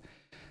sagði,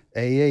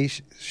 AA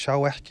sjá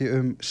ekki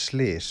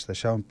slys, þeir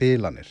sjá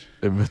bilanir.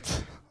 Einmitt.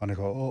 Hann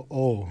eitthvað,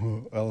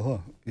 já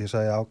það. Ég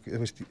sagði, já,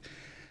 veist,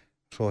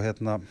 svo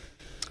hérna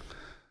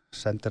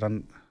sendir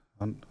hann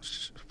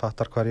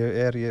fattar hvar ég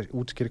er, ég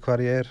útskýri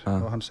hvar ég er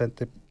og hann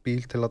sendir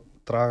bíl til að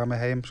draga mig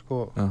heim,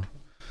 sko.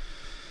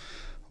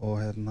 Og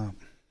hérna,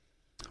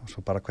 og svo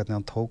bara hvernig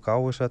hann tók á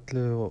þessu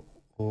öllu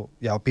og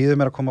já,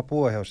 býður mér að koma að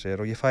búa hjá sér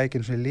og ég fæ ekki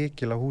einu sinni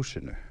lykil á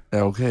húsinu.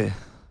 Já, ok.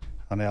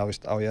 Þannig að,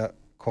 veist, á ég að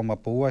koma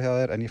að búa hjá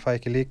þér en ég fæ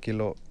ekki lykil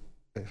og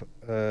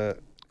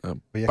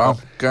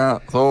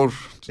banka, Þór.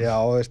 Já,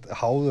 veist,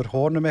 háður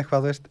honum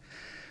eitthvað, veist,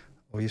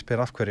 og ég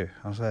spyr af hverju.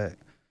 Hann sagði,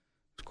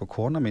 sko,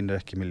 kona mín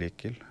ekki með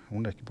lykil,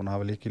 hún ekki búin að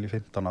hafa lykil í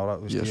 15 ára,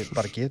 veist, ég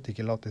bara get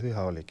ekki látið því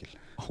hafa lykil.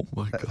 Oh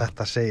my god.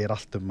 Þetta segir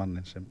allt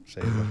mannin sem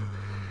segir það.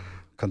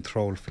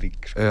 Control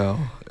freak, sko. Já,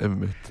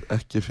 einmitt,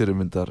 ekki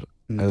fyrirmyndar.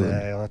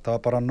 Nei, og þetta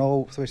var bara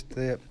nóg, þú veist,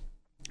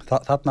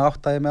 þarna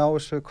áttaði ég mig á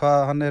þessu hvað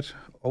hann er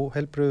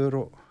óheilbrigður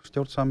og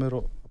stjórnsamur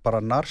og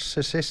bara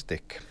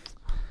narcissistic.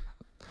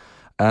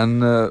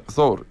 En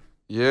Þór,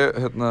 ég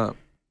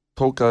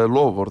tók að þér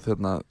lofvörð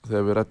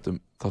þegar við ræddum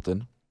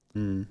þáttinn.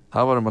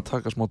 Það var að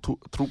taka smá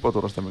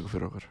trúbadórastemmingu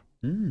fyrir okkur.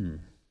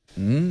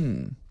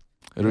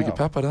 Eru ekki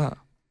peppar í það?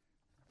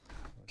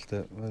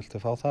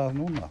 Viltu fá það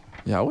núna?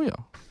 Já.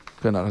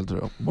 Hvenær heldur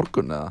þú?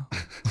 Morgun eða?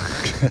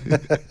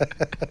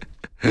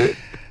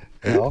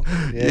 Já.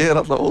 Ég er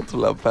alltaf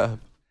ótrúlega pepp.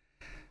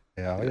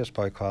 Já, ég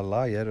spáði hvaða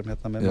lag, ég er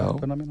hérna með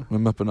möppuna mína.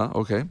 Með möppuna,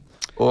 ok.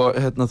 Og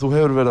þú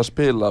hefur verið að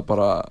spila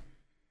bara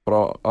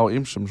á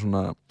ýmsum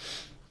svona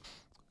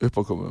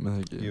uppákomum,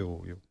 eða ekki? Jú.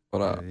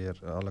 Ég er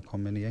alveg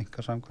komin í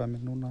einkasamkvæmi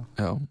núna.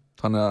 Já,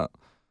 þannig að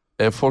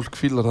ef fólk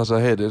fílar þess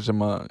að heyrir sem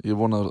að ég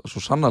vona svo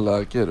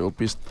sannarlega að gera og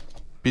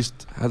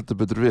býst heldur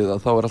betur við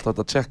að þá er alltaf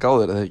þetta að tjekka á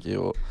þér, eða ekki?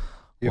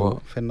 Jú,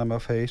 finna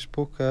mig á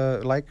Facebook,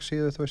 like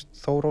síðu, þú veist,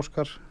 Þór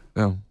Óskar.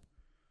 Já.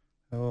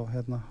 Og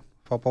hérna,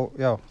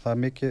 já, það er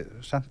mikið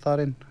sent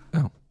þar inn.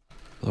 Já,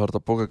 það var þetta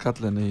að bóka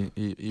kallin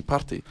í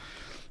partí.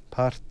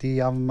 Partí,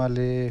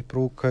 afmæli,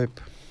 brúðkaup,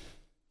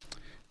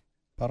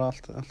 bara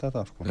allt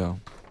þetta, sko. Já,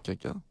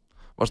 geggjað.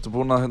 Varstu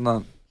búin að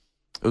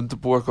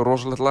undirbúa eitthvað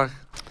rosalegt lag?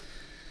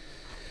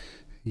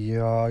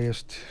 Já, ég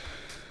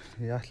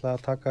ætlaði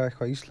að taka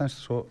eitthvað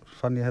íslenskt, svo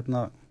fann ég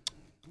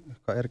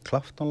eitthvað Eric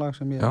Clapton lag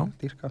sem ég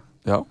dýrka.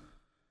 Já.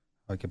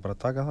 Það er ekki bara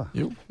að taka það?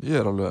 Jú, ég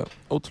er alveg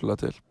ótrúlega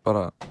til,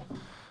 bara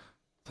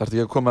þarftu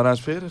ekki að koma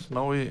aðeins fyrir,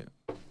 ná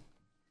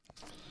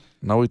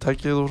í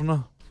tækið og svona?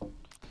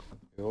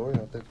 Jú,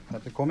 þetta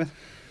er komið.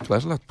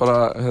 Glæsilegt, bara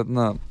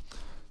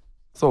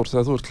Þór,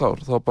 þegar þú ert klár,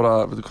 þá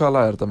bara, veitu hvaða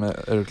lag er þetta með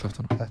Eric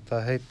Clapton? Þetta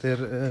heitir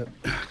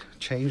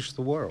Change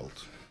the World.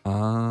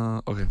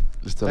 Ok,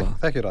 listu það.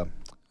 Þekkjur það?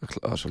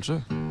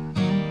 Sjálfsög.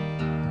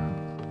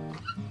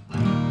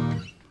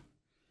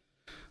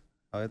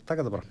 Já, ég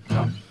taka þetta bara.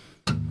 Já.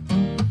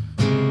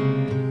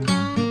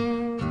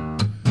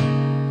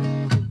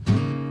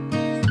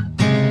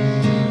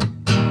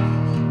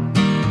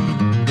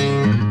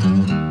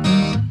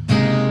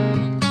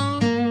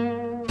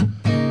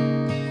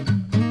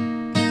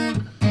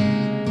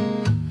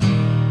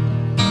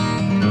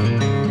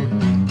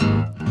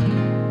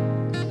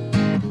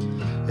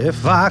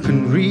 If I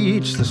can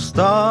reach the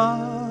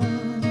star,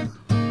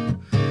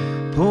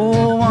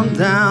 pull one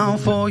down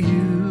for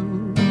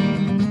you,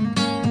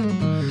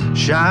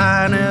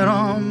 shine it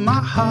on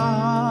my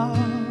heart,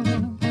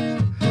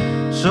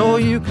 so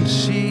you can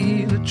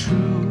see the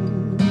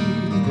truth.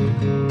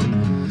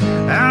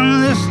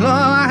 And this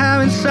love I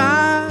have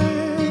inside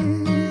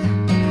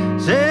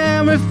is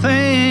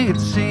everything it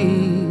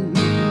seems,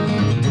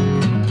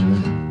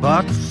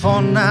 but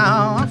for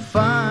now I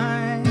find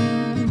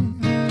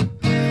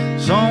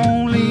it's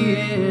only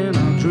in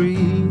a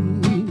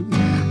dream.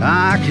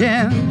 I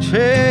can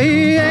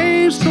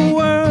change the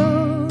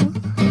world.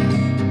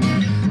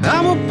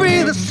 I will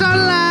be the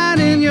sunlight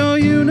in your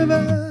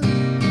universe.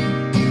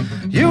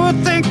 You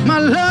would think my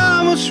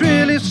love was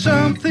really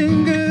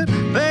something good,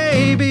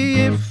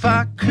 baby, if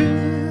I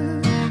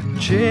could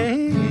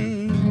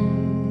change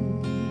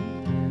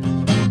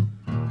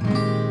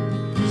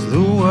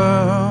the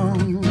world.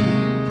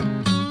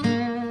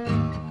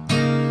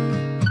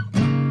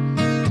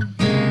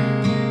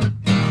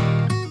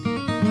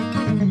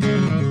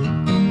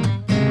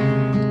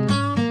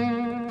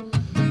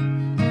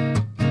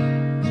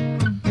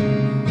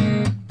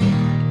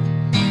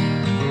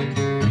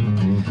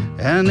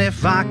 And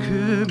if I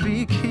could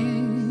be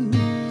king,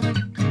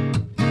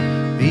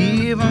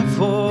 even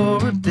for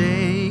a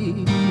day,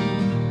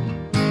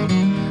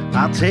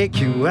 I'll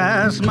take you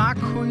as my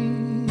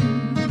queen.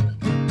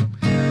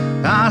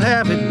 I'll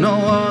have it no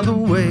other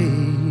way.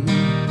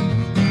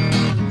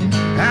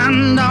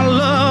 And I'll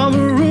love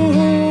and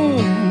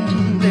rule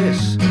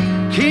this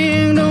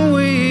kingdom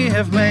we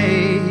have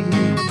made.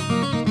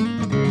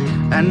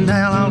 And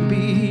now I'll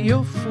be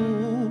your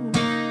fool,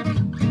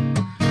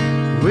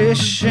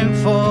 wishing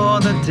for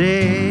the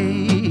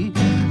day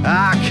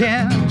I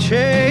can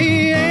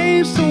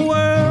change the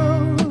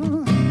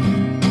world.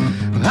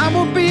 I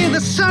will be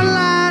the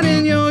sunlight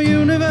in your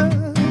universe.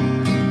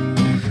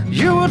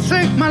 You would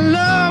think my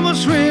love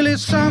was really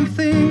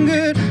something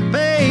good,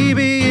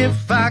 baby,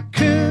 if I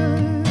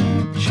could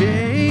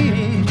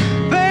change.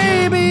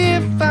 Baby,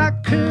 if I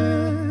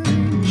could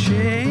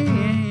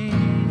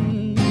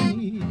change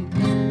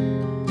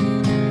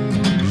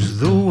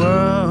the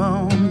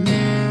world.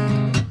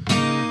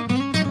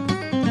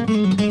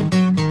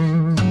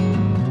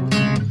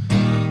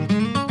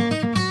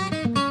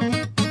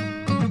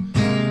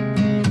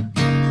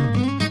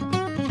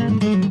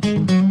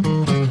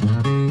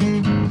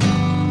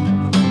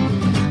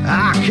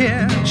 I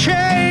can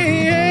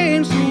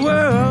change the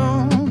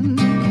world.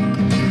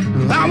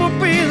 I will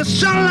be the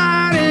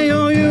sunlight in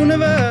your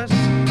universe.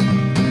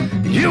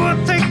 You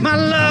would think my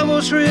love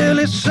was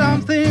really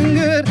something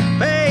good,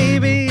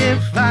 baby,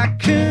 if I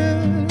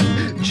could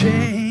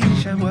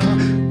change the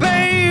world.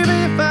 Baby,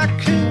 if I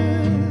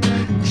could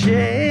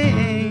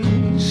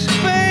change.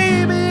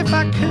 Baby, if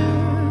I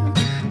could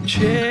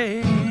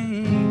change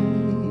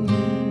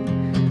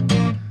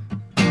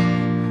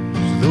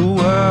the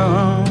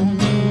world.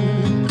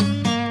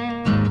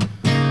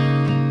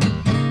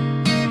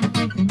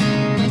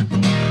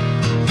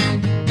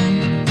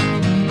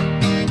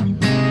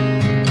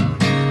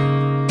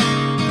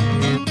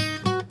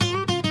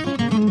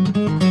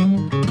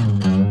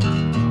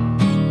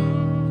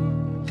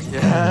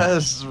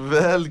 Yes,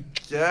 vel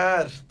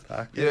gert.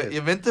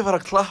 Ég myndi fara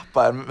að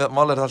klappa en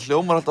málið það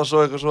hljómar alltaf svo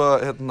eitthvað svo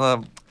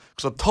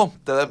svo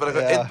tómt eða bara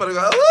eitthvað einn bara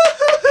eitthvað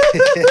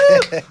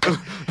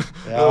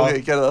Ok,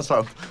 ég gerði það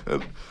samt.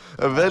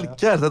 Vel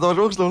gert, þetta var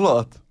ljókslega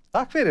flott.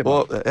 Takk fyrir.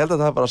 Og ég held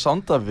að það bara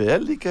sounda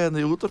vel líka hérna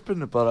í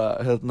útvarpinu,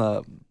 bara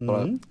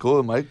bara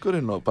góðu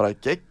mækurinn og bara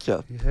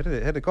geggjað. Ég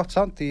heyrði gott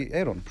sound í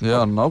eyrun.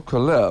 Já,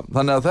 nákvæmlega.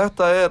 Þannig að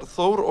þetta er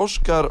Þór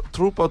Óskar,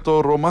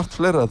 Trúbadór og margt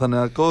fleira,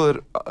 þannig að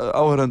góðir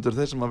áhörendur,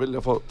 þeir sem að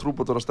vilja fá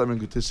Trúbadóra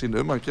stemmingu til sín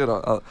að gera,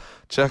 að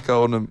tjekka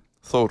honum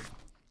Þór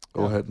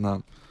og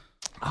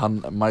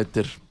hann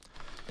mætir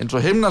eins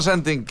og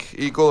himnasending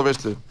í góða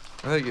veislu,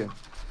 er það ekki?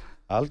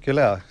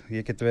 Algjörlega,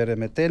 ég get verið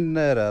með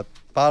dinner eða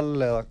ball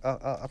eða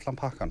allan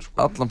pakkan sko.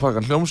 Allan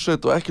pakkan,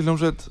 hljómsveit og ekki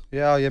hljómsveit?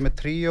 Já, ég er með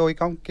tríó í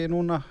gangi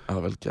núna. Já,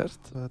 vel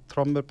gert.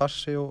 Trommur,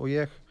 bassi og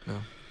ég. Já.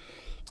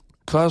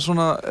 Hvað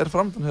svona er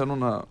framöndan hér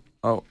núna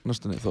á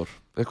næstunni, Þór?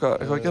 Eitthvað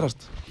að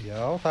gerast?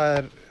 Já, það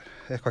er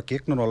eitthvað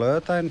gigg núna á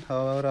laugardaginn, það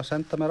var verið að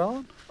senda mér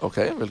áðan. Ok,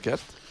 vel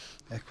gert.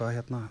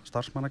 Eitthvað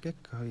starfsmannagigg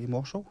í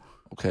Mosó.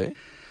 Ok.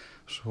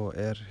 Svo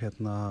er ég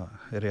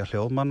að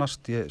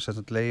hljóðmannast, ég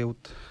leiði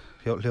út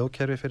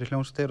hljóðkerfi fyrir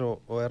hljómsveitir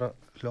og er að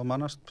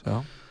hljóðmannast.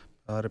 Já.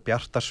 Það eru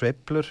Bjartar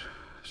sveiflur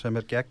sem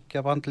er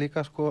geggjaband líka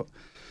sko,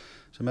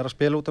 sem er að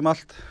spila út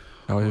allt.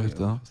 Já, ég veit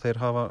það.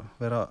 Þeir hafa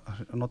verið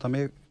að nota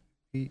mig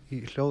í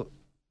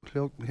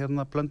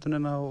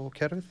blöndunina og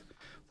kerfið.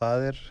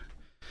 Það er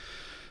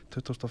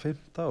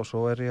 2005 og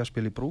svo er ég að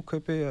spila í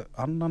Brúðkaupi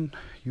 2.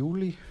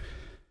 júlí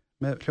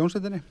með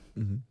hljómsveitinni.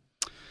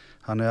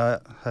 Þannig að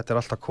þetta er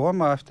alltaf að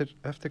koma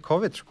eftir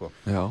COVID sko.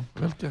 Já,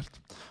 vel gert.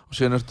 Og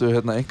síðan ertu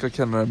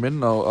einkakennari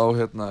minn á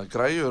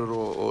græjur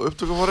og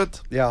upptökuforrit.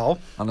 Já.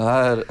 Þannig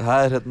að það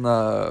er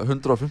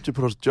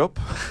 150%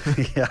 jobb.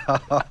 Já.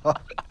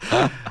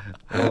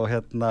 Og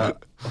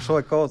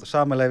svo er góð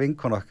sameiginleg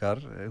vinkona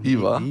okkar,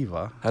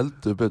 Íva.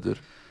 Heldur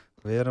betur.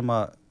 Við erum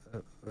að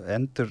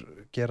endur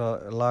gera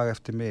lag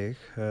eftir mig,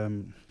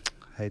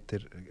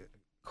 heitir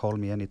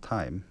Call Me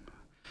Anytime.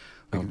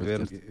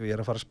 Ég er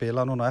að fara að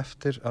spila núna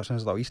eftir á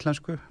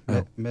íslensku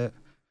með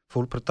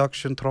full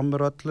production,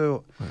 trommur og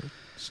öllu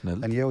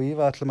en ég og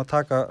Íva ætlum að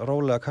taka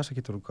rólega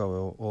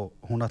kassagítarútgáfu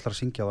og hún ætlar að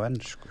syngja á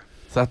ensku.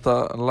 Þetta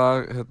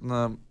lag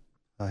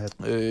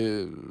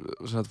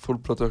full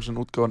production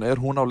útgáfan,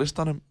 er hún á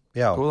listanum?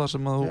 Já. Góða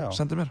sem að þú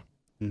sendir mér?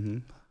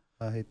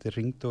 Það heitir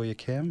Ringdu og ég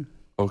kem.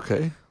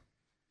 Ok,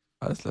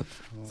 æðislegt.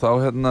 Þá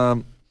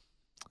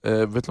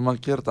við ætlum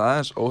að gera þetta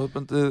aðeins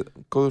óhefbundið,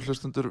 góður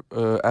hlustundur,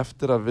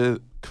 eftir að við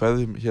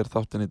kveðjum hér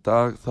þáttinn í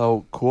dag,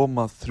 þá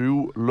koma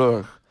 3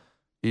 lög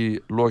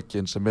í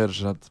lokin sem eru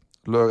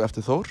lög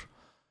eftir Þór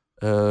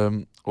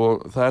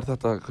og það er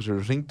þetta, hvað séu,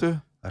 Ringdu?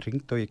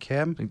 Ringdu og ég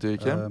kem,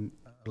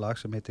 lag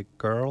sem heitir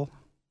Girl.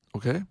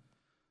 Ok.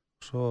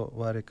 Svo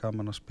var ég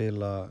gaman að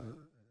spila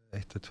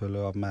 1-2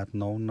 lög af Mad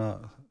Nona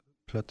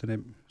plötunni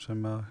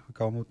sem við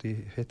gáum út í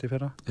hitti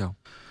fyrra. Já.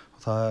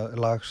 Það er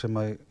lag sem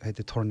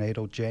heitir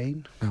Tornado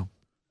Jane. Já.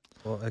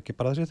 Og ekki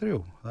bara þessi 3.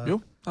 Jú,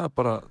 það er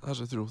bara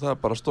þessi 3. Það er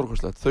bara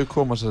stórkostlegt. Þau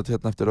koma sér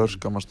eftir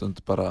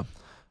örskamastund bara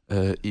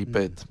í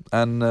beit.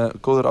 En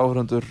góðir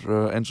áhorfendur,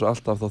 eins og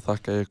alltaf þá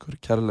þakka ég ykkur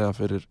kærlega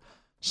fyrir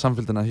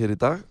samfylgdina hér í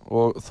dag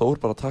og Þór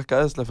bara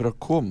takka æðislega fyrir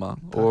að koma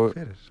og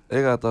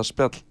eiga þetta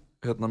spjall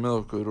hérna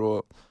með okkur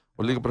og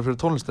líka bara fyrir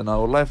tónlistina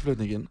og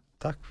live-flutningin.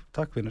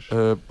 Takk vinur.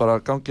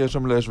 Bara gangið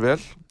sömulegis vel.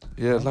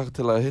 Ég hlakka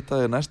til að hitta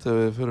þig næst þegar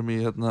við förum í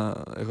hérna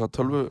eitthvað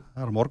tölvu.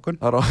 Það er á morgun.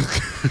 Það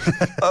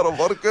er á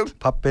morgun.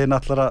 Pappin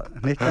ætlar að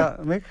hnykkja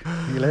mig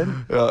í leiðinu.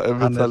 Já,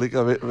 en við það líka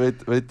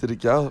veitir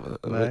ekki að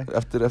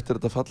eftir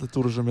þetta fallit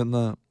úr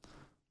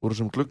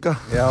þessum glugga.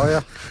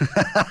 Já.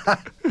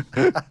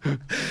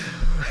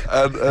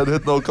 en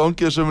hérna og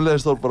gangið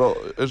sömulegis Þór bara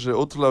eins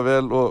og ótrúlega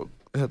vel og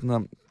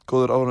hérna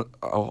góður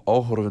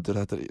áhorfendur,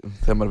 þetta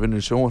þegar maður vinnur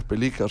í sjónvarpi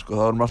líka, sko,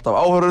 þá erum alltaf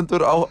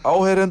áhorfendur,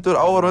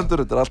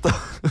 þetta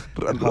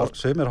alltaf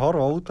sumir horfa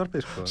á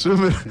útvarpi, sko.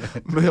 Sumir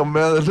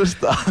með að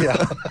hlusta.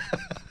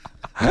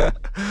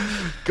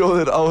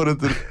 Góðir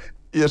áhorfendur,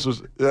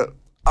 Jesús,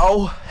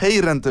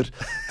 áheyrendur,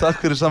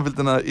 takk fyrir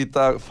samfylgdina í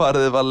dag,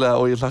 fariði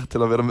varlega og ég hlakka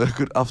til að vera með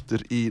ykkur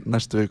aftur í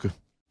næstu viku.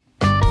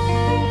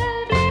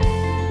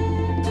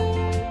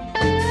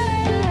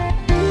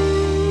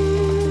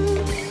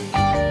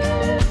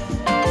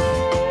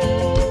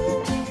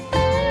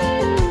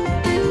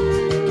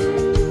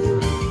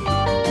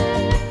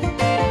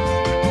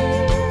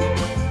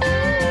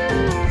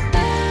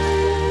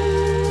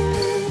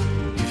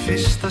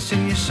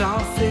 Sem ég sá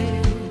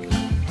þig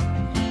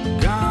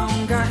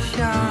ganga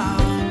hjá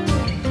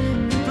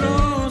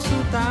bros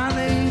út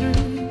að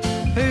eyrum,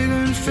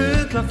 augun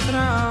full af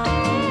þrá.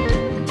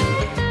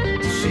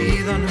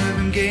 Síðan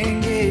höfum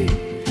gengið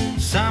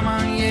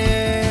saman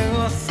ég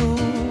og þú.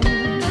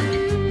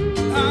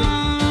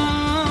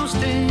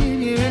 Ástin,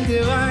 ég vildi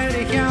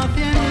væri hjá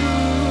þér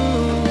nú.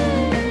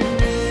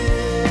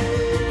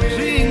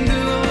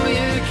 Hringdu og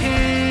ég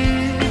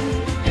kem,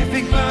 ég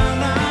fengi bara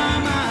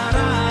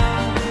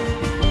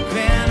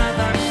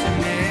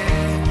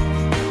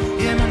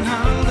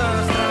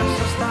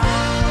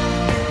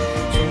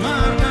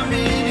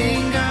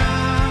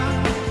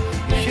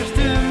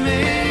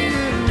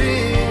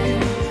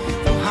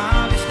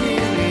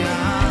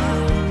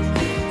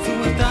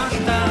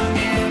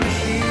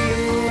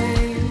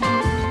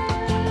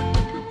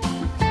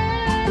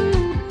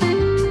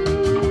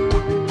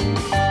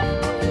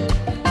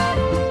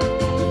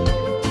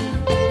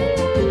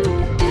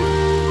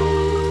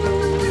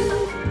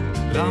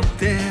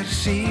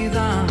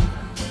síðan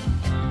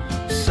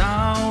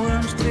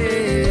sáumst við.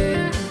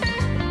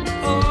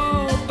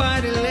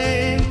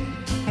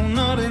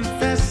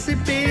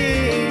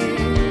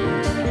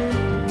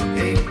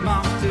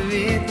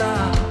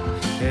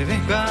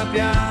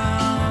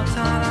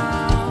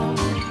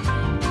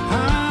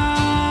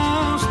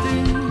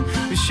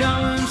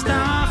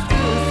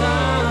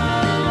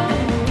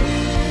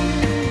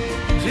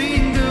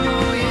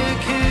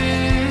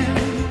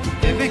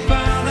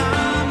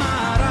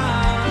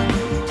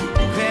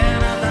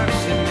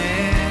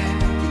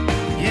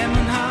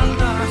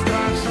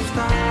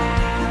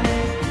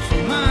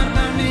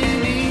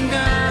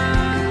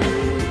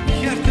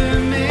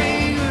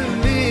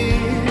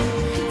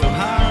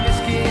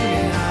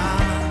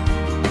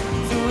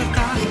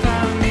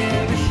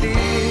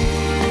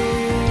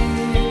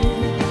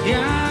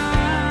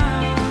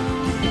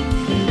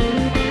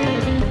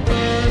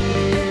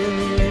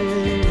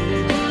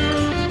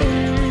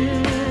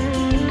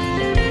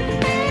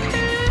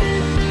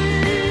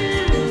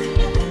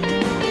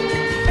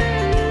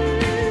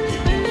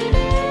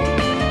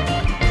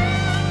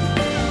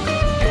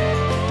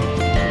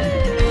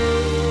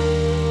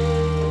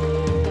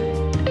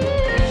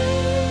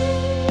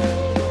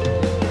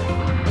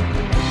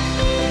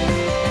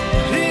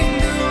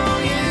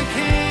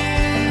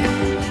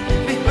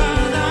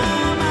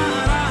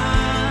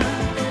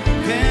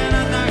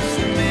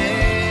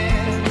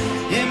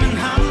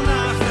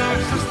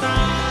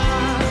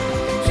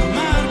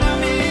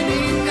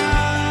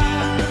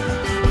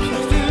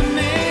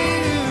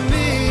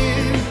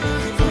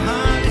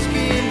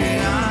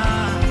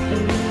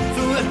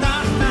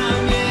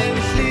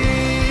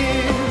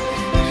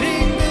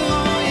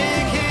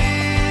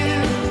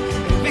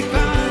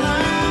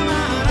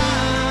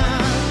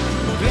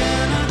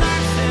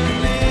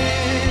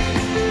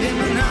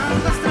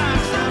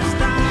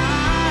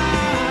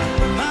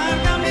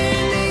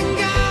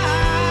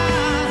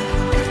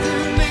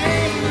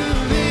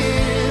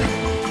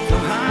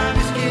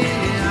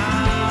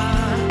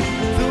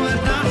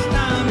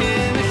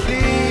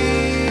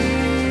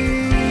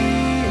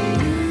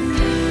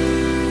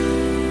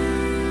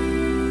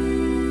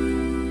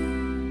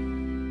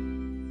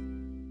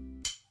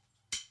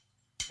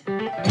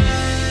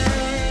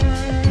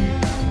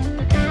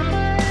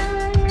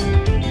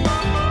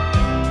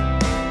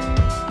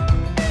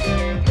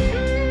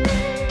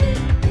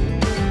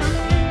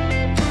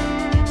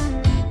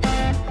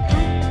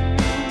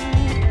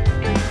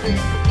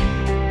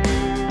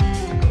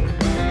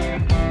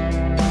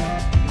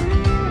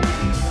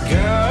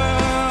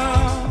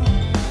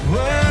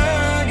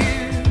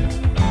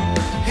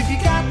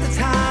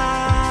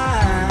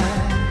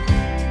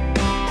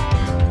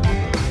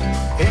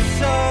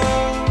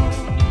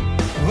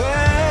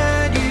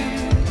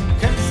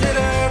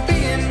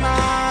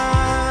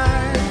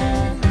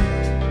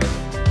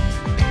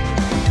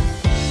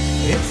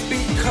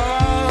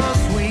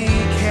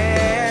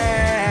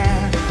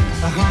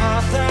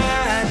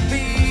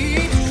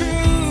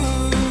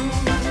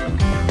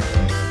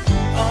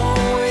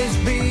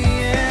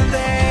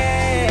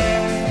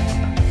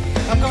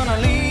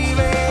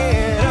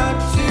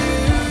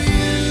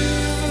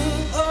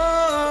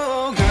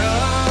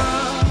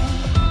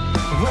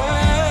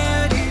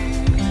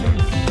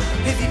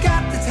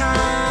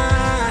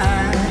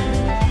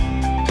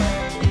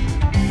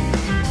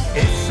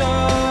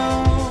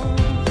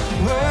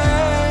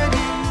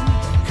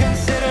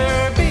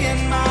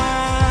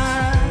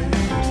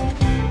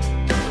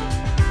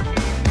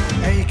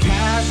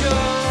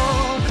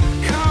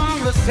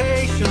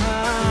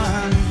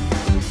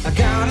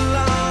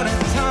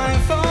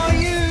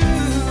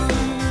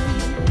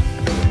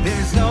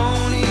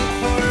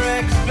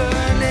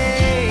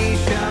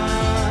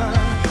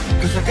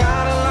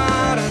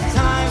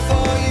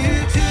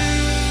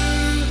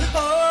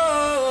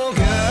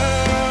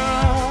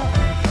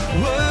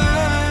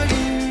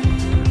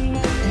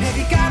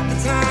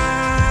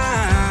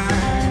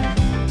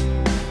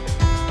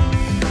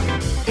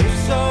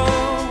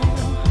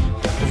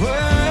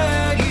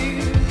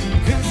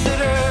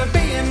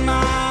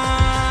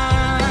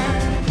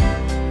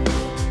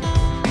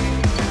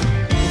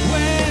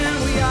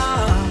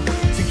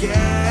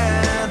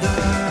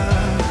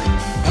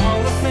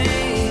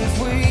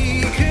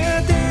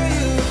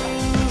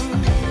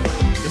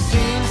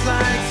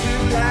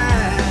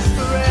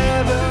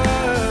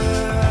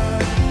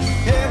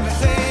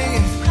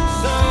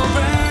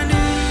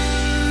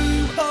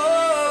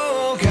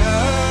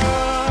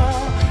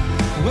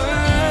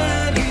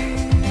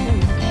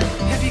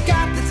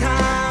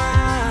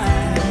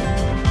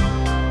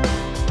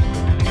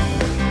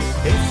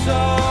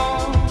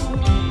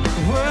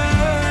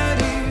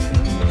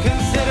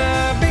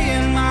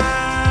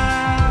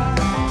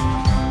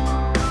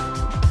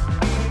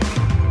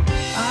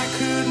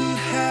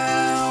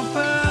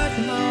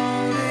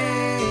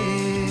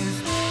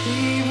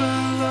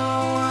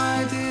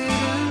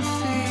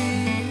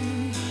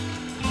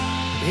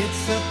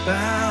 It's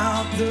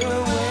about the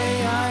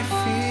way I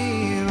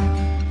feel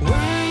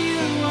when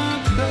you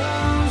are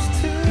close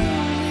to me.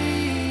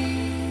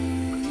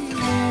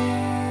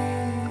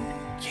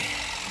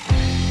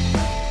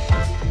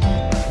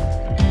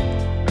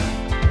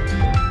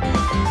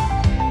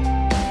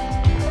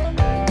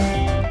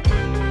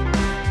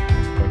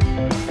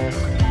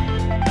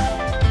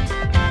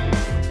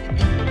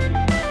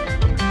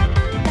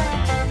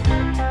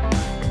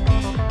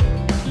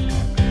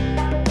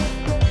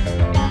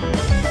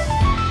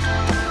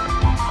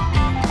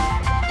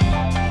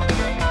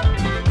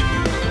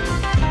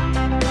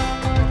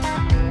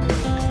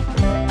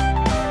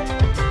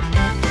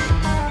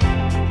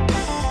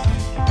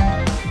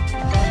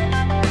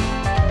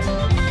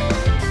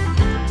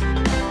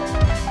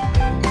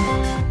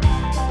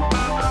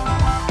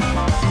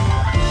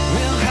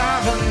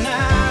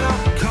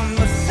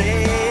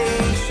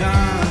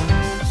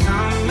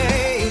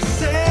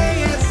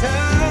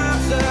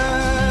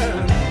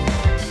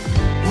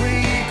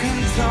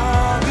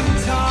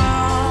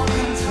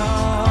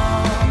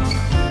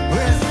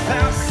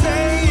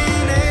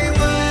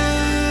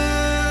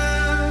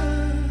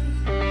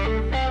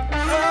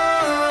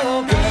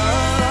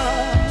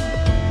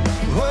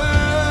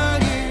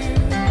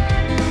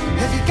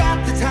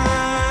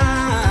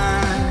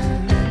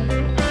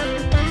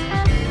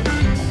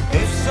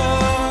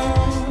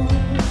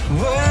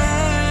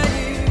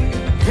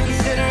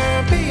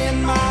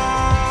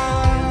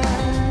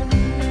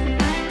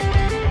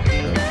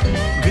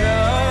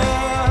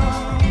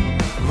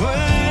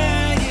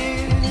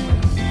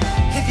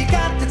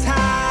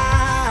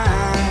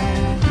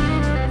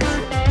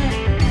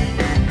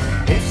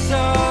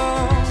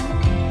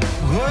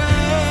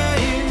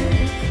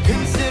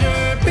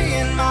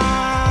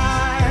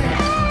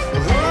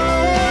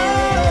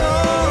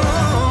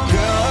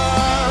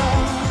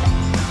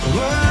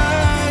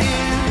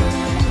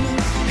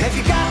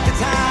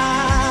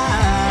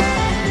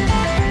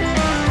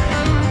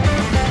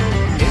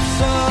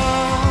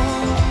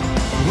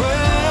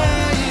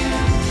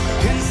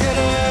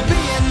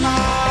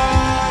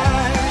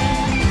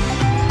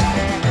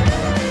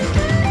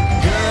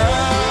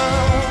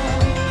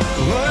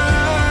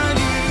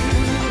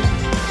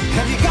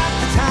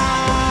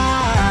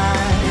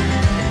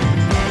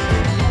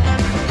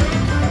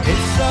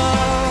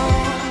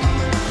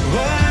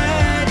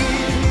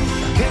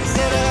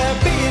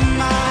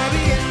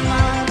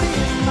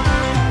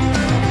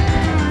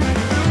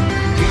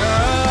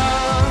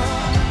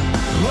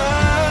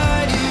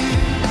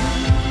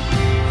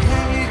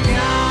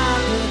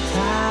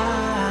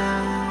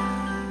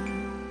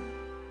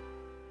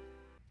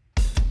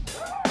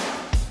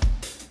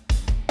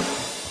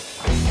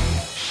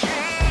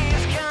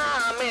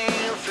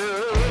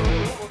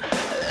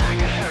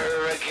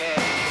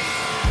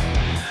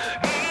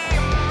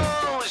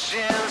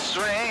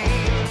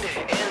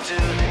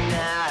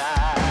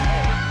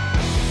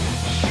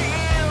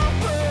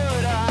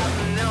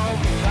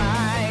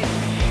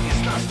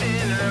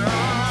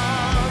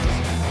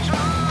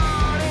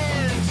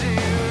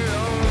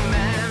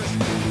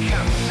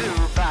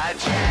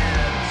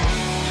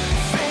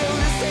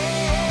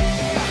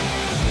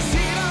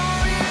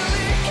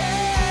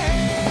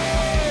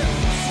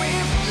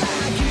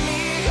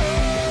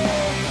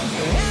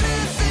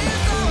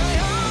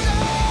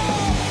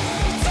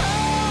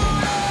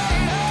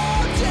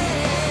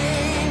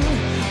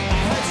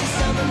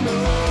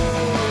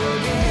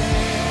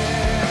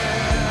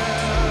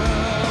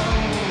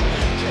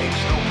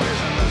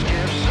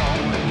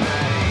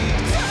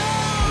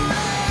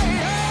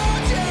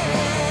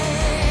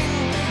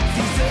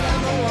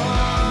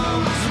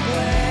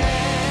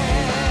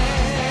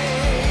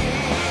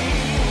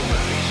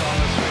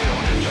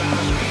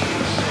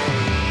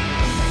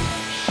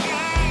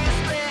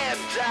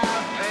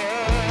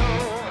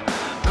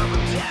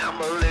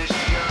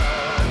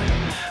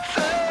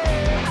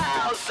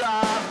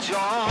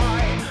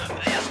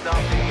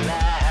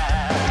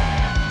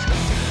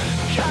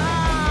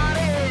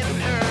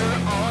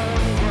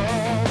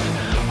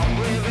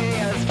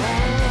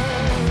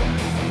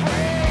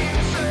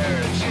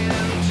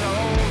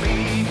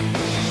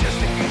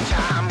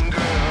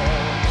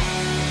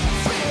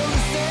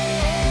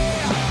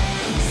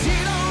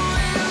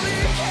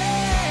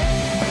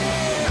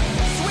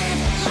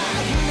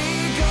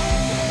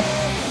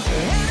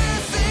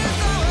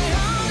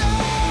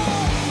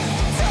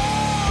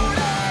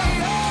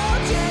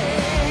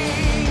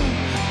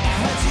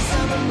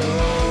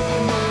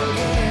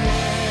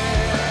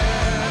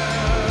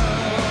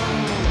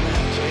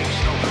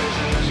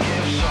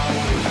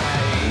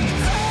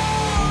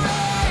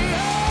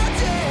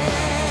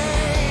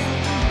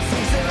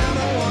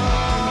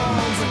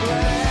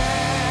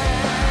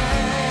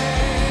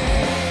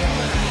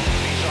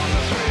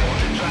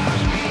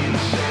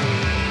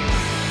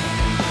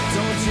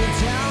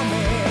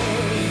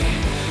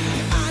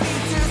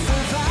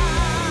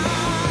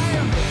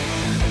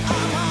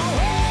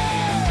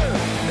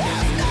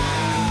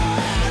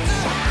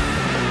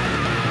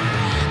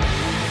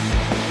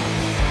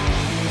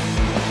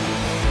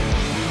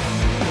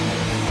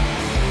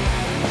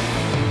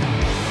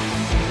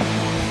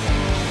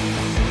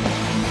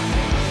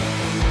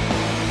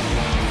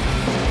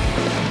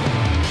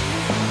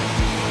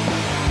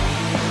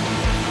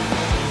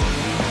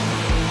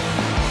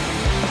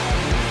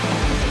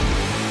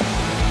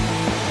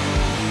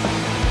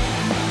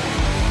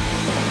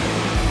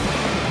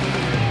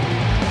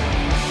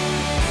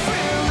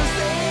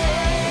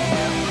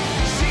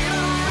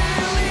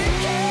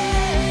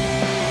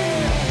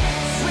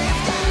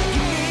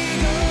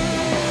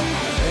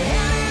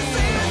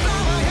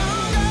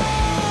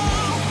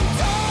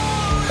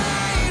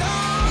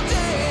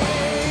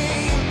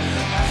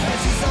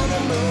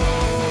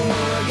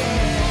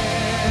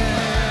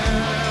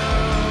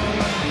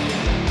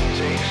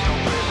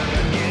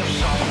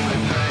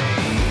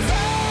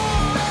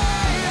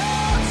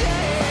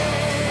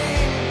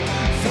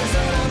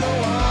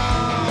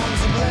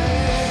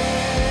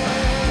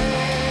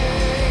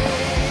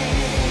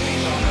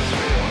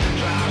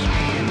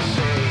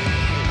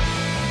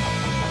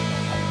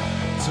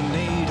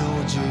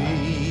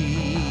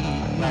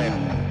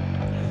 dream.